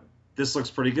 saying, you know what, this looks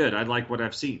pretty good. I like what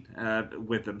I've seen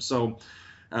with him. So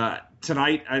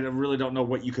tonight, I really don't know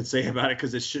what you could say about it,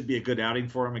 because it should be a good outing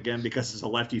for him again, because it's a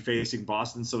lefty facing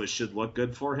Boston, so it should look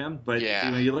good for him. But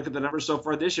you look at the numbers so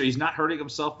far this year, he's not hurting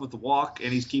himself with the walk,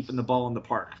 and he's keeping the ball in the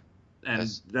park. And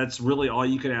that's really all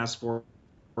you can ask for.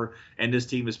 And this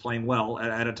team is playing well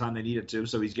at a time they need it to,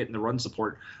 so he's getting the run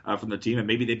support from the team, and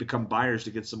maybe they become buyers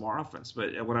to get some more offense.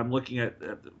 But when I'm looking at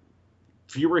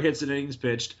fewer hits and innings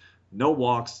pitched, no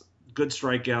walks, good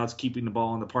strikeouts, keeping the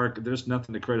ball in the park, there's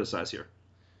nothing to criticize here.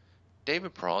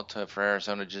 David Peralta for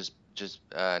Arizona just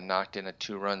knocked in a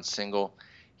 2-run single.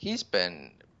 He's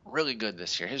been really good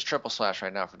this year. His triple slash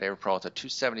right now for David Peralta,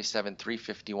 277,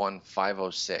 351,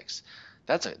 506.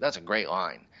 That's a great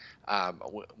line.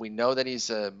 We know that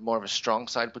he's more of a strong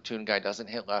side platoon guy, doesn't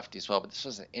hit lefties well, but this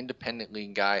was an independent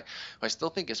league guy who I still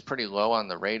think is pretty low on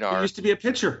the radar. He used to be a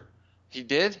pitcher. He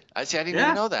did? I didn't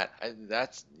even know that.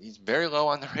 He's very low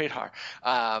on the radar.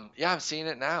 I'm seeing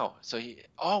it now. So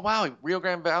Rio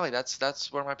Grande Valley.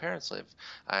 That's where my parents live,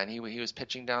 and he was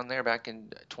pitching down there back in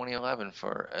 2011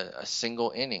 for a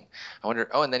single inning. I wonder.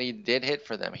 Oh, and then he did hit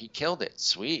for them. He killed it.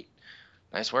 Sweet.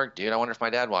 Nice work, dude. I wonder if my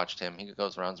dad watched him. He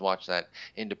goes around and watch that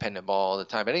independent ball all the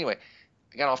time. But anyway,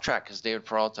 I got off track because David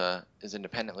Peralta, his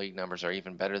independent league numbers are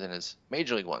even better than his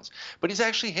major league ones. But he's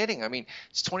actually hitting. I mean,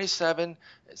 he's 27,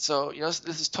 so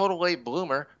this is total late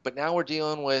bloomer. But now we're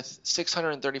dealing with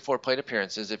 634 plate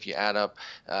appearances if you add up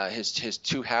his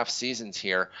 2 half seasons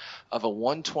here of a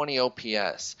 120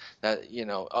 OPS. That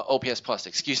OPS plus,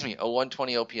 excuse me, a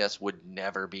 120 OPS would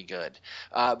never be good.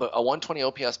 But a 120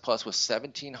 OPS plus with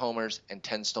 17 homers and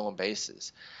 10 stolen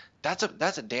bases. That's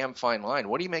a damn fine line.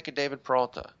 What do you make of David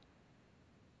Peralta?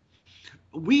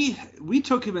 We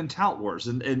took him in Tout Wars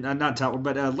and not Tout Wars,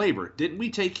 but Labor. Didn't we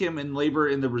take him in Labor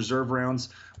in the reserve rounds?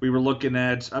 We were looking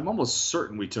at. I'm almost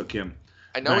certain we took him.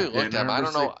 I know we looked at him. I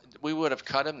don't know. We would have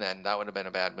cut him then. That would have been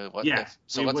a bad move. Let's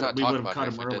not talk about it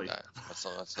if we did that.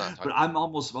 Let's not talk. But I'm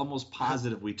almost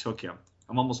positive we took him.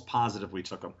 When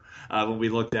we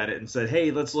looked at it and said,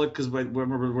 hey, let's look, because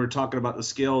remember we were talking about the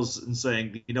skills and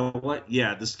saying, you know what?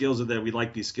 Yeah, the skills are there. We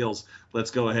like these skills.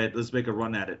 Let's go ahead. Let's make a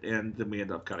run at it. And then we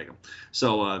end up cutting them.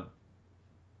 So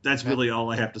that's really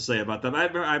all I have to say about them. I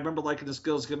remember liking the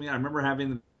skills coming out. I remember having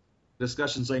the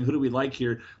discussion saying, who do we like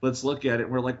here? Let's look at it.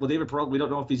 And we're like, well, David Peralta, we don't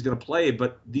know if he's going to play,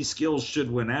 but these skills should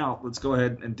win out. Let's go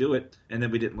ahead and do it. And then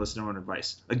we didn't listen to our own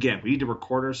advice. Again, we need to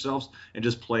record ourselves and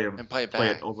just play them. And play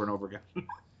it over and over again.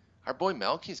 Our boy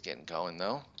Melky's getting going,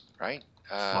 though, right?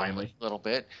 Finally. A little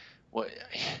bit.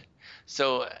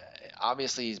 So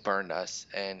obviously he's burned us.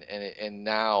 And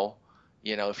now,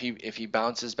 if he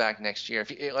bounces back next year,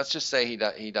 let's just say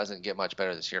he doesn't get much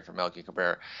better this year for Melky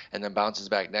Cabrera, and then bounces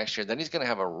back next year, then he's going to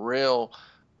have a real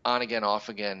on again, off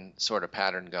again sort of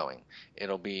pattern going.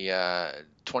 It'll be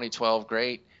 2012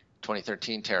 great,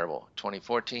 2013 terrible,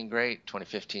 2014 great,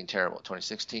 2015 terrible,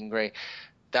 2016 great.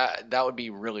 That would be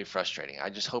really frustrating. I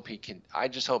just hope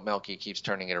Melky keeps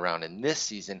turning it around in this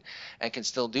season and can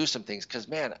still do some things, because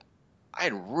man, I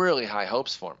had really high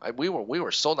hopes for him. We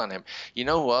were sold on him. You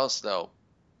know who else though?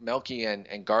 Melky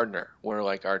and Gardner were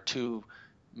like our 2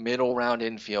 middle round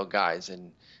infield guys,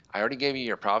 and I already gave you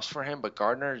your props for him, but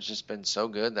Gardner has just been so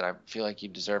good that I feel like you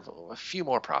deserve a few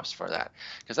more props for that,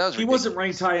 because that was ridiculous. He wasn't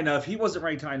ranked high enough. He wasn't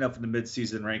ranked high enough in the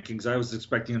midseason rankings. I was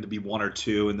expecting him to be 1 or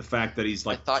 2, and the fact that he's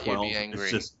like I thought 12, you'd be angry.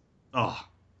 it's just the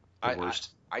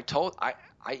worst.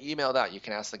 I emailed out. You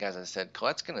can ask the guys. I said,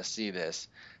 Colette's going to see this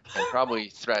and probably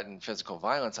threaten physical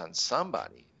violence on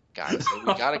somebody. Guys, so we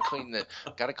got to clean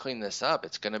this up.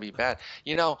 It's going to be bad.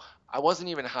 I wasn't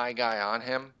even a high guy on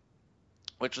him,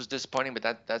 which was disappointing,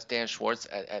 but that's Dan Schwartz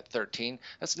at 13.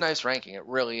 That's a nice ranking. It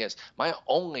really is. My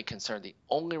only concern, the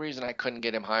only reason I couldn't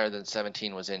get him higher than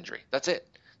 17 was injury. That's it.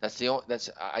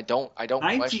 I don't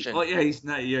 19, question. Oh yeah, he's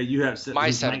not. Yeah, you have my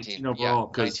he's 17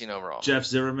 overall. Yeah, 19 overall. Jeff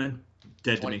Zimmerman,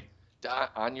 dead 20, to me.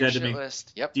 On your shit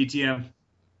list. Yep. DTM.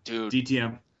 Dude.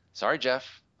 DTM. Sorry,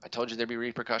 Jeff. I told you there'd be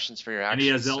repercussions for your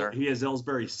actions. And he has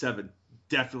Ellsbury 7.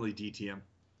 Definitely DTM.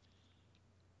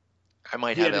 I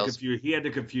might he have he had to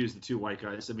confuse the 2 white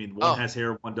guys. I mean, one has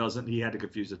hair, one doesn't. He had to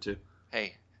confuse the 2.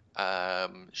 Hey,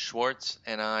 Schwartz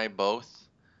and I both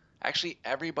Actually,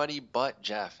 everybody but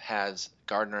Jeff has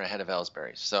Gardner ahead of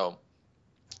Ellsbury. So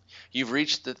you've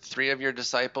reached the three of your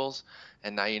disciples,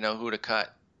 and now you know who to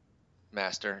cut,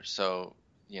 Master. So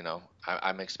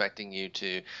I'm expecting you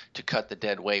to cut the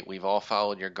dead weight. We've all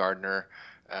followed your Gardner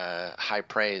high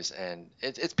praise, and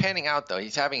it's panning out though.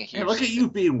 He's having a huge. Hey, look at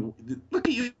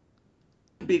you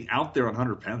being out there on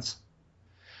Hunter Pence.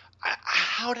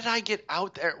 How did I get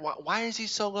out there? Why is he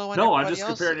so low on No, everybody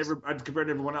I'm comparing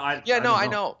everyone. I know.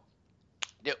 know.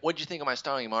 What'd you think of my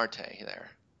Starling Marte there?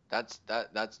 That's the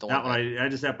That one.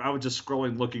 I was just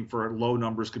scrolling looking for low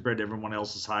numbers compared to everyone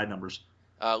else's high numbers.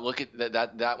 Look at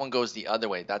that one goes the other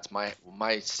way. That's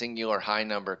my singular high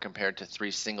number compared to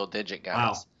 3 single-digit guys.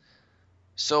 Wow.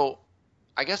 So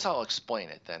I guess I'll explain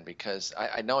it then, because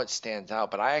I know it stands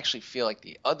out, but I actually feel like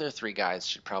the other 3 guys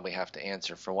should probably have to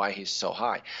answer for why he's so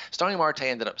high. Starling Marte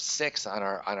ended up 6th on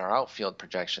our outfield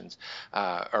projections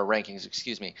or rankings,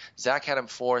 excuse me. Zach had him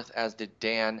 4th, as did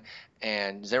Dan,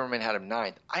 and Zimmerman had him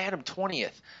 9th. I had him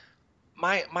 20th.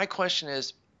 My question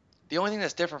is, the only thing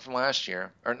that's different from last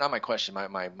year, or not my question,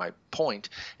 my point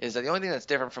is that the only thing that's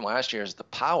different from last year is the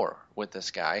power with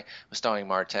this guy, with Starling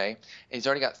Marte. He's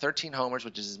already got 13 homers,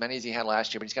 which is as many as he had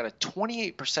last year, but he's got a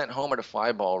 28% homer to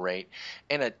fly ball rate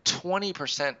and a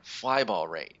 20% fly ball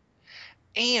rate.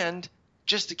 And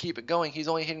just to keep it going, he's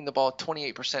only hitting the ball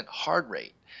 28% hard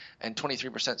rate and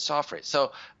 23% soft rate.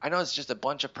 So I know it's just a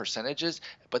bunch of percentages,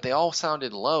 but they all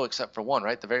sounded low except for one,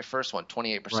 right? The very first one,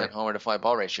 28% Right. homer to fly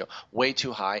ball ratio, way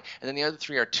too high. And then the other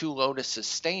 3 are too low to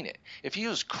sustain it. If he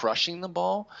was crushing the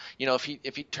ball, if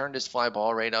he turned his fly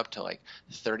ball rate up to like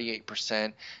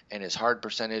 38% and his hard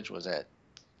percentage was at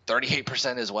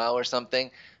 38% as well or something,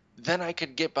 then I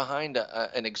could get behind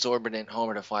an exorbitant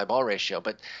homer to fly ball ratio.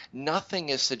 But nothing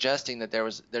is suggesting that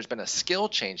there's been a skill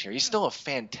change here. He's still a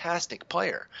fantastic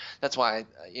player. That's why,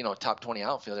 top 20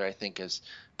 outfielder I think is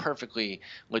perfectly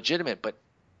legitimate. But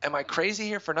am I crazy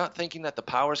here for not thinking that the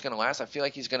power is going to last? I feel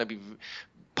like he's going to be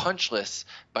punchless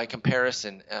by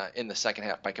comparison in the second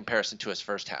half, by comparison to his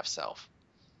first half self.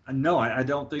 No, I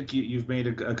don't think you've made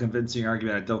a convincing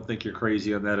argument. I don't think you're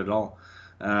crazy on that at all.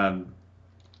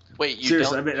 Wait, you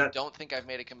don't think I've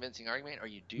made a convincing argument, or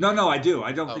you do? No, I do.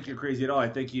 I don't think you're crazy at all. I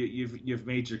think you've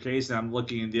made your case, and I'm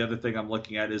looking. And the other thing I'm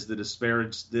looking at is the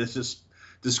discrepancy.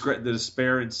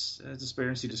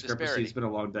 It's been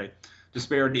a long day.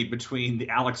 Disparity between the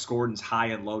Alex Gordon's high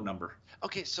and low number.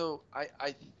 Okay, so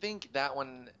I think that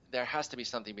one, there has to be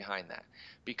something behind that,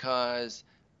 because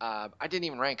I didn't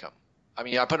even rank him. I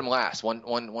mean, I put him last,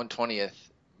 120th.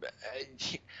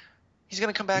 He's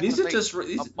going to come back. These are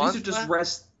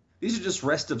just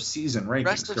rest of season rankings,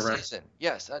 rest of correct? Season.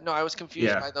 Yes. No, I was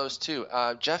confused by those two.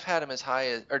 Jeff had him as high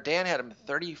as, or Dan had him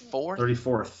 34th.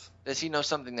 34th. Does he know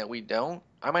something that we don't?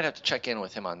 I might have to check in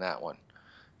with him on that one.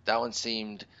 That one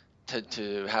seemed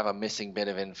to have a missing bit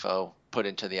of info put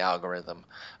into the algorithm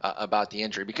about the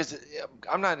injury, because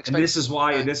I'm not expecting. And this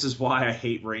is why I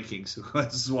hate rankings.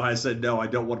 This is why I said no. I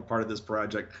don't want a part of this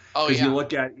project. Oh, because you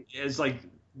look at it's like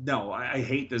no. I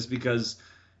hate this because.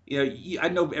 I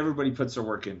know everybody puts their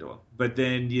work into them, but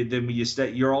then when you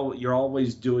you're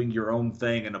always doing your own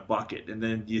thing in a bucket, and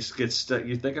then you get stuck.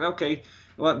 You're thinking, okay,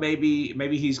 well, maybe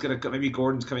maybe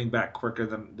Gordon's coming back quicker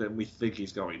than we think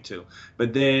he's going to,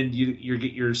 but then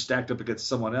you're stacked up against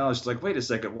someone else. It's like, wait a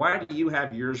second, why do you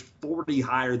have yours 40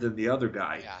 higher than the other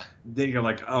guy? Yeah. Then you're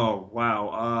like, oh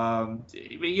wow,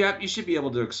 you should be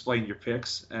able to explain your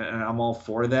picks, and I'm all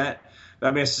for that. I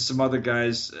mean, it's just some other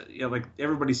guys, like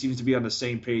everybody seems to be on the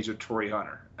same page with Torrey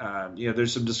Hunter.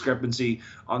 There's some discrepancy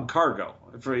on Cargo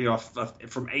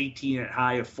from 18 at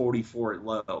high of 44 at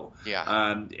low.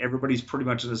 Yeah. Everybody's pretty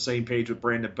much on the same page with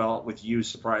Brandon Belt, with you,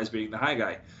 surprise, being the high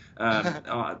guy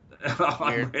on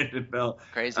Brandon Belt.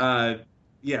 Crazy.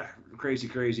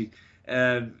 Crazy.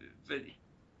 But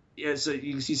yeah, so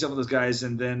you can see some of those guys,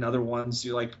 and then other ones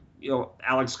you're like,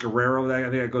 Alex Guerrero. I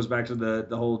think that goes back to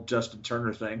the whole Justin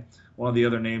Turner thing. One of the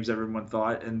other names everyone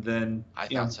thought, and then I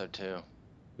thought so too.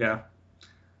 Yeah,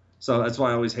 so that's why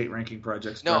I always hate ranking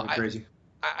projects. No, crazy.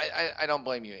 I don't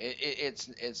blame you.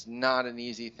 It's not an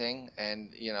easy thing, and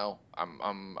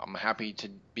I'm happy to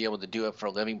be able to do it for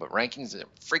a living. But rankings are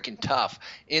freaking tough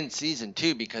in season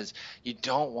too, because you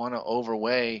don't want to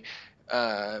overweigh.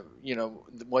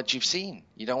 What you've seen.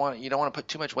 You don't want to put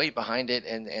too much weight behind it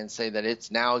and say that it's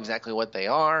now exactly what they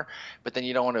are, but then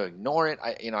you don't want to ignore it.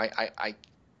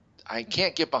 I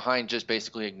can't get behind just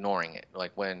basically ignoring it.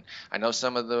 Like when I know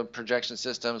some of the projection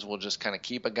systems will just kind of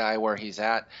keep a guy where he's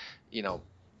at,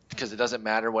 because it doesn't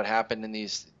matter what happened in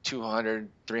these 200,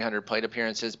 300 plate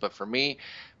appearances. But for me,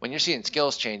 when you're seeing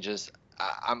skills changes,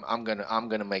 I'm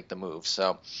gonna make the move.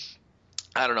 So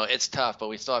I don't know. It's tough, but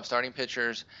we still have starting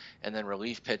pitchers and then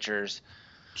relief pitchers.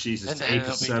 Jesus, And it's then eight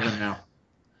to it'll be seven now.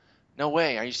 no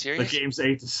way. Are you The serious? game's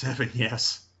 8-7.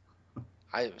 Yes.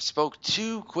 I spoke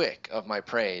too quick of my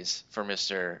praise for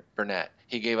Mr. Burnett.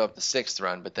 He gave up the 6th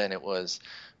run, but then it was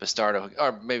Bastardo,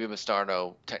 or maybe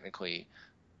Bastardo technically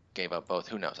gave up both.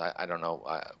 Who knows? I don't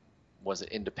know. Was it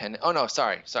independent? Oh, no,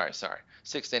 sorry.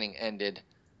 6th inning ended.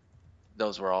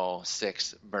 Those were all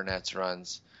 6 Burnett's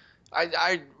runs.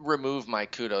 I remove my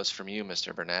kudos from you,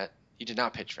 Mr. Burnett. You did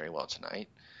not pitch very well tonight.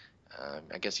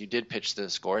 I guess you did pitch the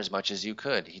score as much as you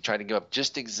could. He tried to give up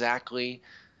just exactly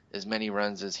as many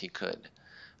runs as he could,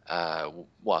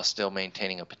 while still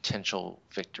maintaining a potential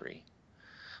victory.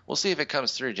 We'll see if it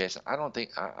comes through, Jason. I don't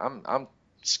think I'm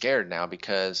scared now,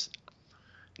 because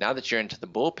now that you're into the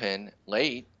bullpen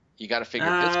late, you got to figure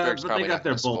Pittsburgh's but probably they got not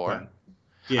their going to score. bullpen.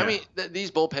 Yeah. I mean,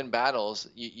 these bullpen battles,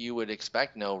 you would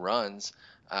expect no runs,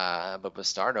 but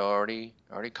Bastardo already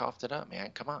coughed it up,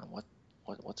 man. Come on,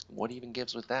 what even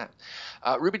gives with that?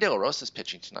 Ruby De La Rosa's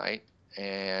pitching tonight,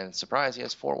 and surprise, he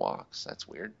has 4 walks. That's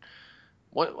weird.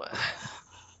 What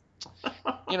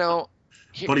you know?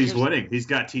 But he's winning. He's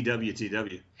got TW.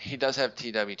 He does have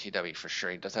TW for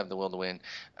sure. He does have the will to win.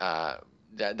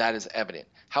 That is evident.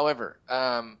 However,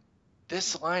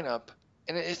 this lineup,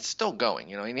 and it's still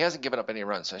going, and he hasn't given up any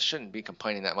runs, so I shouldn't be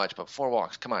complaining that much. But 4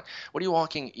 walks, come on. What are you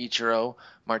walking Ichiro,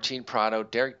 Martin Prado,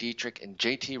 Derek Dietrich, and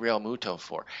JT Realmuto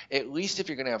for? At least if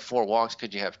you're going to have 4 walks,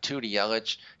 could you have 2 to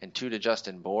Yelich and 2 to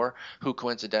Justin Bour, who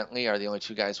coincidentally are the only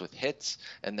 2 guys with hits,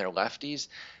 and they're lefties?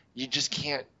 You just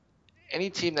can't. Any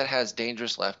team that has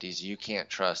dangerous lefties, you can't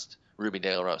trust Ruby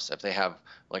De La Rosa if they have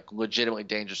legitimately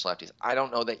dangerous lefties. I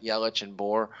don't know that Yelich and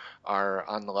Bour are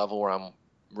on the level where I'm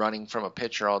running from a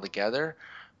pitcher altogether,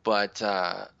 but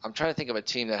I'm trying to think of a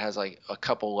team that has a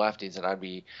couple lefties that I'd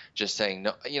be just saying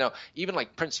no. Even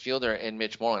like Prince Fielder and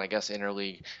Mitch Moreland. I guess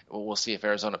interleague, we'll see if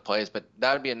Arizona plays, but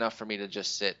that would be enough for me to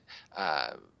just sit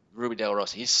Ruby De La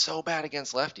Rosa. He's so bad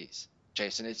against lefties,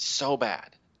 Jason. It's so bad.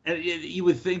 And you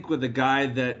would think with a guy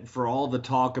that, for all the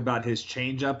talk about his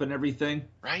changeup and everything,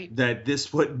 right, that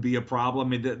this wouldn't be a problem. I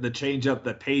mean, the changeup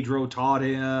that Pedro taught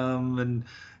him and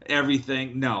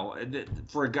everything. No,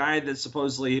 for a guy that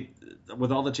supposedly,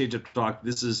 with all the changeup talk,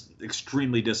 this is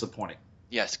extremely disappointing.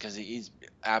 Yes, because he's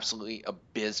absolutely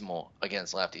abysmal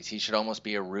against lefties. He should almost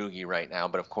be a Rugi right now,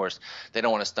 but of course they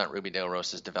don't want to stunt Ruby De La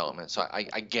Rosa's development. So I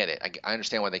get it. I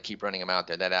understand why they keep running him out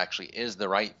there. That actually is the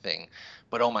right thing.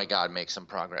 But oh my God, make some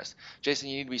progress. Jason,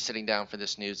 you need to be sitting down for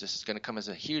this news. This is going to come as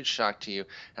a huge shock to you,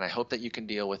 and I hope that you can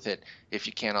deal with it. If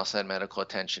you can, I'll send medical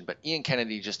attention. But Ian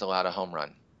Kennedy just allowed a home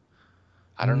run.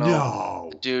 I don't know.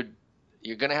 No. Dude,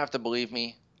 you're going to have to believe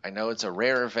me. I know it's a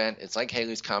rare event. It's like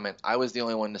Haley's comment. I was the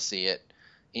only one to see it.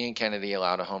 Ian Kennedy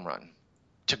allowed a home run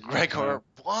to Gregor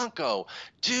Blanco.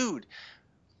 Dude,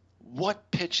 what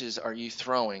pitches are you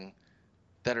throwing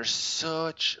that are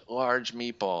such large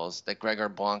meatballs that Gregor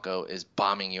Blanco is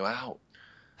bombing you out?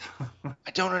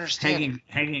 I don't understand.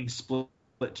 Hanging split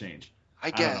change. I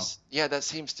guess. Yeah, that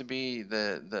seems to be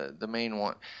the main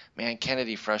one. Man,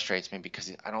 Kennedy frustrates me because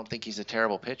I don't think he's a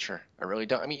terrible pitcher. I really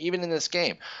don't. I mean, even in this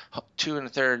game, 2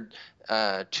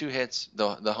 1/3, 2 hits,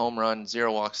 the home run,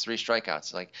 0 walks, 3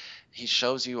 strikeouts. He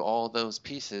shows you all those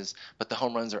pieces, but the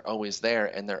home runs are always there,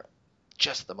 and they're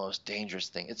just the most dangerous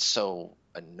thing. It's so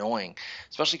annoying,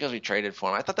 especially because we traded for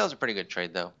him. I thought that was a pretty good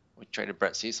trade, though. We traded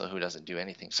Brett Cecil, who doesn't do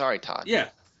anything. Sorry, Todd. Yeah.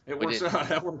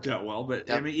 That worked out well, but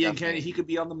Ian Kennedy, he could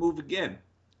be on the move again.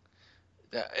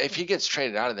 If he gets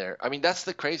traded out of there, I mean, that's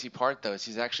the crazy part, though, is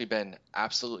he's actually been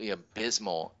absolutely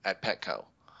abysmal at Petco.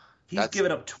 He's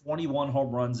given up 21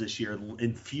 home runs this year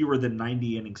in fewer than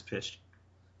 90 innings pitched.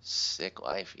 Sick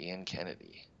life, Ian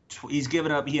Kennedy.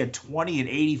 He had 20 and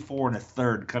 84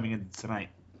 1/3 coming in tonight.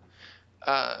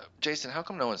 Jason, how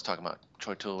come no one's talking about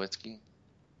Troy Tulowitzki?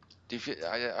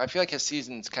 I feel like his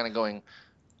season's kind of going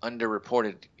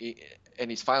underreported, and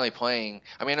he's finally playing.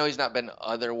 I mean, I know he's not been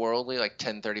otherworldly, like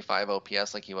 1035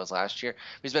 OPS like he was last year.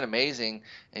 But he's been amazing,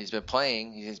 and he's been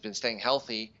playing. He's been staying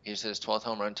healthy. He just hit his 12th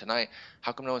home run tonight.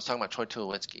 How come no one's talking about Troy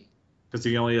Tulowitzki? Because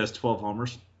he only has 12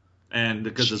 homers, and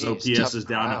because his OPS is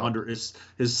down 100,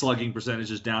 his slugging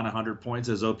percentage is down 100 points.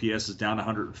 His OPS is down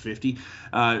 150.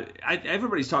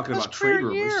 Everybody's talking about trade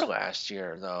rumors. Year last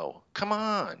year, though. Come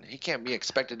on, he can't be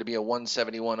expected to be a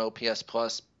 171 OPS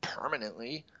plus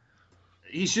permanently.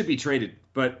 He should be traded,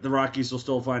 but the Rockies will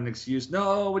still find an excuse.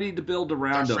 No, we need to build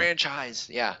around him. Franchise,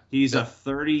 yeah. He's a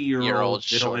 30-year-old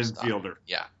middle shortstop. infielder.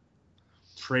 Yeah.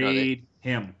 Trade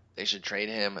him. They should trade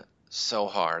him so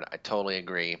hard. I totally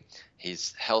agree.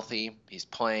 He's healthy. He's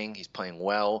playing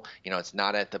well. It's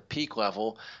not at the peak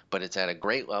level, but it's at a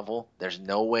great level. There's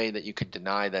no way that you could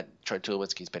deny that Troy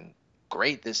Tulowitzki's been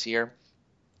great this year.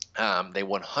 They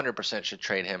 100% should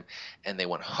trade him, and they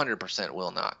 100%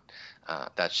 will not.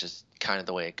 That's just kind of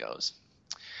the way it goes.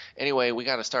 Anyway, we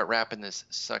got to start wrapping this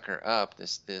sucker up.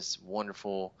 This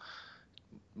wonderful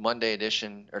Monday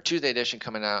edition or Tuesday edition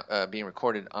coming out, being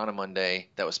recorded on a Monday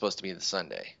that was supposed to be the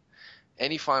Sunday.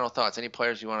 Any final thoughts? Any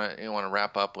players you want to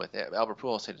wrap up with? Albert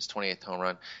Pujols hit his 28th home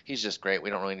run. He's just great. We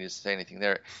don't really need to say anything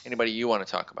there. Anybody you want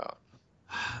to talk about?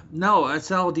 No,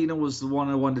 Saladino was the one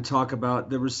I wanted to talk about.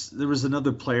 There was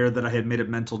another player that I had made a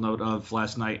mental note of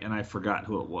last night, and I forgot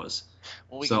who it was.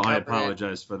 Well, so I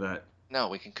apologize for that. No,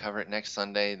 we can cover it next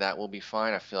Sunday. That will be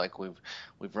fine. I feel like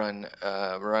we've run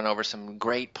over some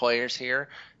great players here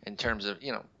in terms of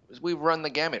we've run the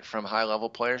gamut from high level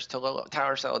players to low.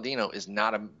 Tyler Saladino is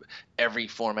not a every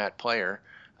format player.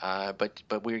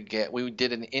 But we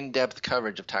did an in-depth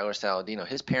coverage of Tyler Saladino.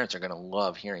 His parents are going to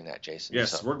love hearing that, Jason.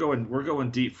 Yes, so. we're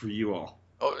going deep for you all.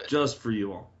 Oh, just for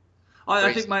you all.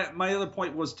 I think my other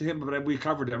point was to him, but we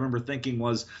covered it. I remember thinking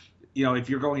was, if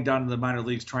you're going down to the minor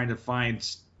leagues trying to find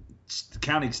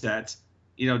counting stats,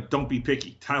 don't be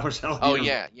picky. Tyler Saladino. Oh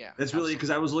yeah. That's really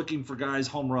because I was looking for guys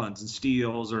home runs and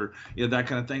steals or that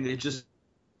kind of thing. It just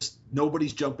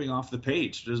nobody's jumping off the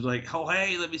page. There's like, oh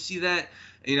hey, let me see that.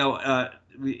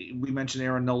 We mentioned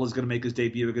Aaron Nola's going to make his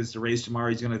debut against the Rays tomorrow.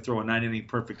 He's going to throw a 9-inning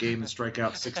perfect game and strike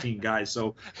out 16 guys.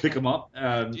 So pick him up.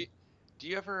 Do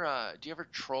you ever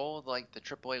troll like the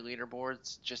AAA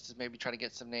leaderboards just to maybe try to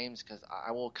get some names? Because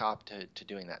I will cop to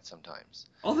doing that sometimes.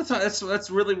 All the time.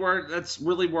 That's really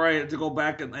where I had to go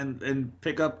back and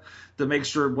pick up to make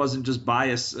sure it wasn't just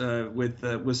bias with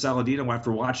Saladino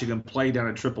after watching him play down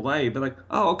at AAA. But like,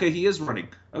 oh, okay, he is running.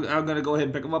 I'm going to go ahead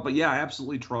and pick him up. But yeah, I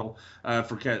absolutely troll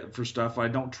for stuff. I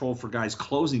don't troll for guys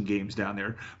closing games down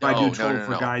there, but I do troll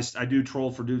for guys. I do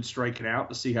troll for dudes striking out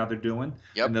to see how they're doing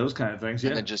and those kind of things.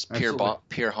 And then just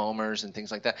pure homers and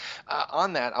things like that.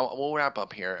 On that, we'll wrap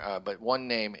up here. But one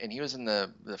name, and he was in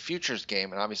the Futures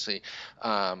game, and obviously,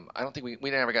 I don't think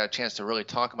we never got a chance to really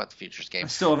talk about the Futures game. I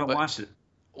still haven't watched it.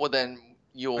 Well, then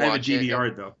you'll watch it. I have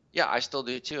a DVR though. Yeah, I still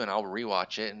do too, and I'll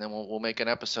rewatch it, and then we'll make an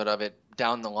episode of it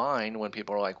down the line when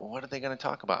people are like, well, what are they going to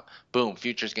talk about? Boom,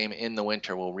 Futures game in the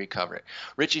winter, we'll recover it.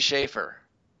 Richie Schaefer,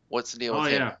 what's the deal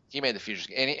with him? He made the Futures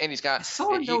game, and he's got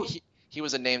he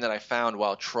was a name that I found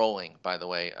while trolling, by the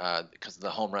way, because of the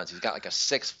home runs. He's got like a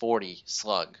 640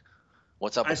 slug.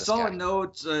 What's up with this guy? I saw a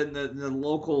note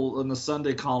in the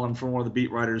Sunday column from one of the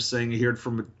beat writers saying he heard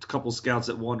from a couple scouts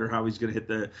that wonder how he's going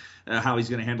to how he's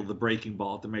going to handle the breaking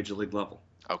ball at the major league level.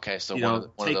 Okay, so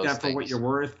one of those for what you're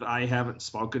worth. I haven't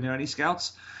spoken to any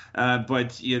scouts,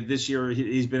 but this year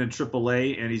he's been in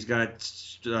AAA and he's got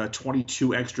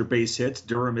 22 extra base hits.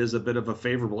 Durham is a bit of a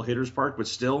favorable hitter's park, but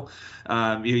still,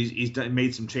 he's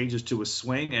made some changes to his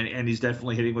swing and he's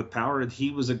definitely hitting with power. And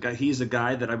he's a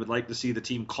guy that I would like to see the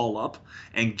team call up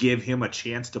and give him a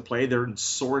chance to play. They're in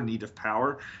sore need of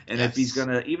power, and if he's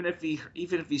gonna even if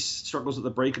he struggles with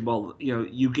the breaking ball,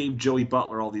 you gave Joey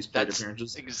Butler all these plate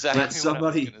appearances. Exactly. Let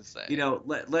somebody.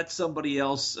 Let somebody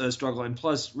else struggle. And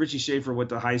plus, Richie Schaefer went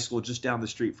to high school just down the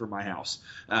street from my house.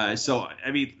 So, I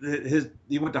mean,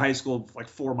 he went to high school like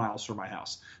 4 miles from my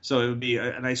house. So it would be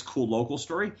a nice, cool local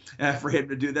story for him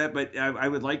to do that. But I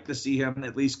would like to see him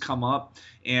at least come up.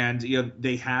 And,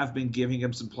 they have been giving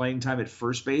him some playing time at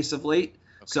first base of late.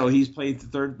 Okay. So he's played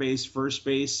third base, first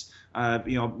base.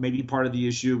 Maybe part of the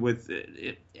issue with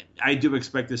it, I do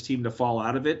expect this team to fall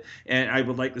out of it, and I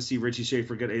would like to see Richie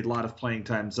Schaefer get a lot of playing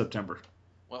time in September.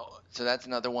 Well, so that's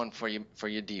another one for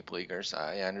you deep leaguers.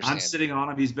 I understand. I'm sitting on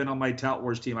him. He's been on my Tout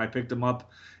Wars team. I picked him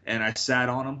up, and I sat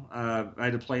on him. I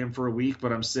had to play him for a week,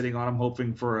 but I'm sitting on him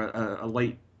hoping for a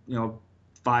late,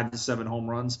 5 to 7 home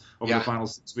runs over the final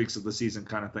 6 weeks of the season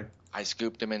kind of thing. I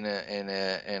scooped him in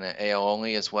a AL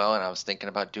only as well, and I was thinking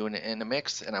about doing it in a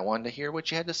mix, and I wanted to hear what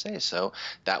you had to say. So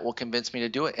that will convince me to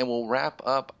do it, and we'll wrap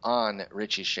up on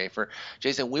Richie Schaefer.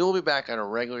 Jason, we will be back on a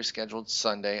regularly scheduled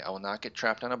Sunday. I will not get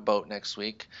trapped on a boat next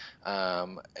week,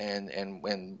 and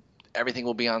everything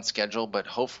will be on schedule, but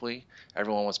hopefully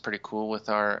everyone was pretty cool with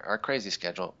our crazy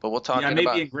schedule. But we'll talk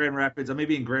about... in Grand Rapids. I may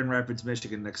be in Grand Rapids,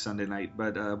 Michigan next Sunday night,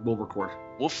 but we'll record.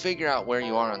 We'll figure out where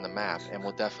you are on the map, and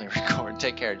we'll definitely record.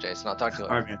 Take care, Jason. I'll talk to you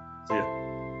later. All right, man. See ya.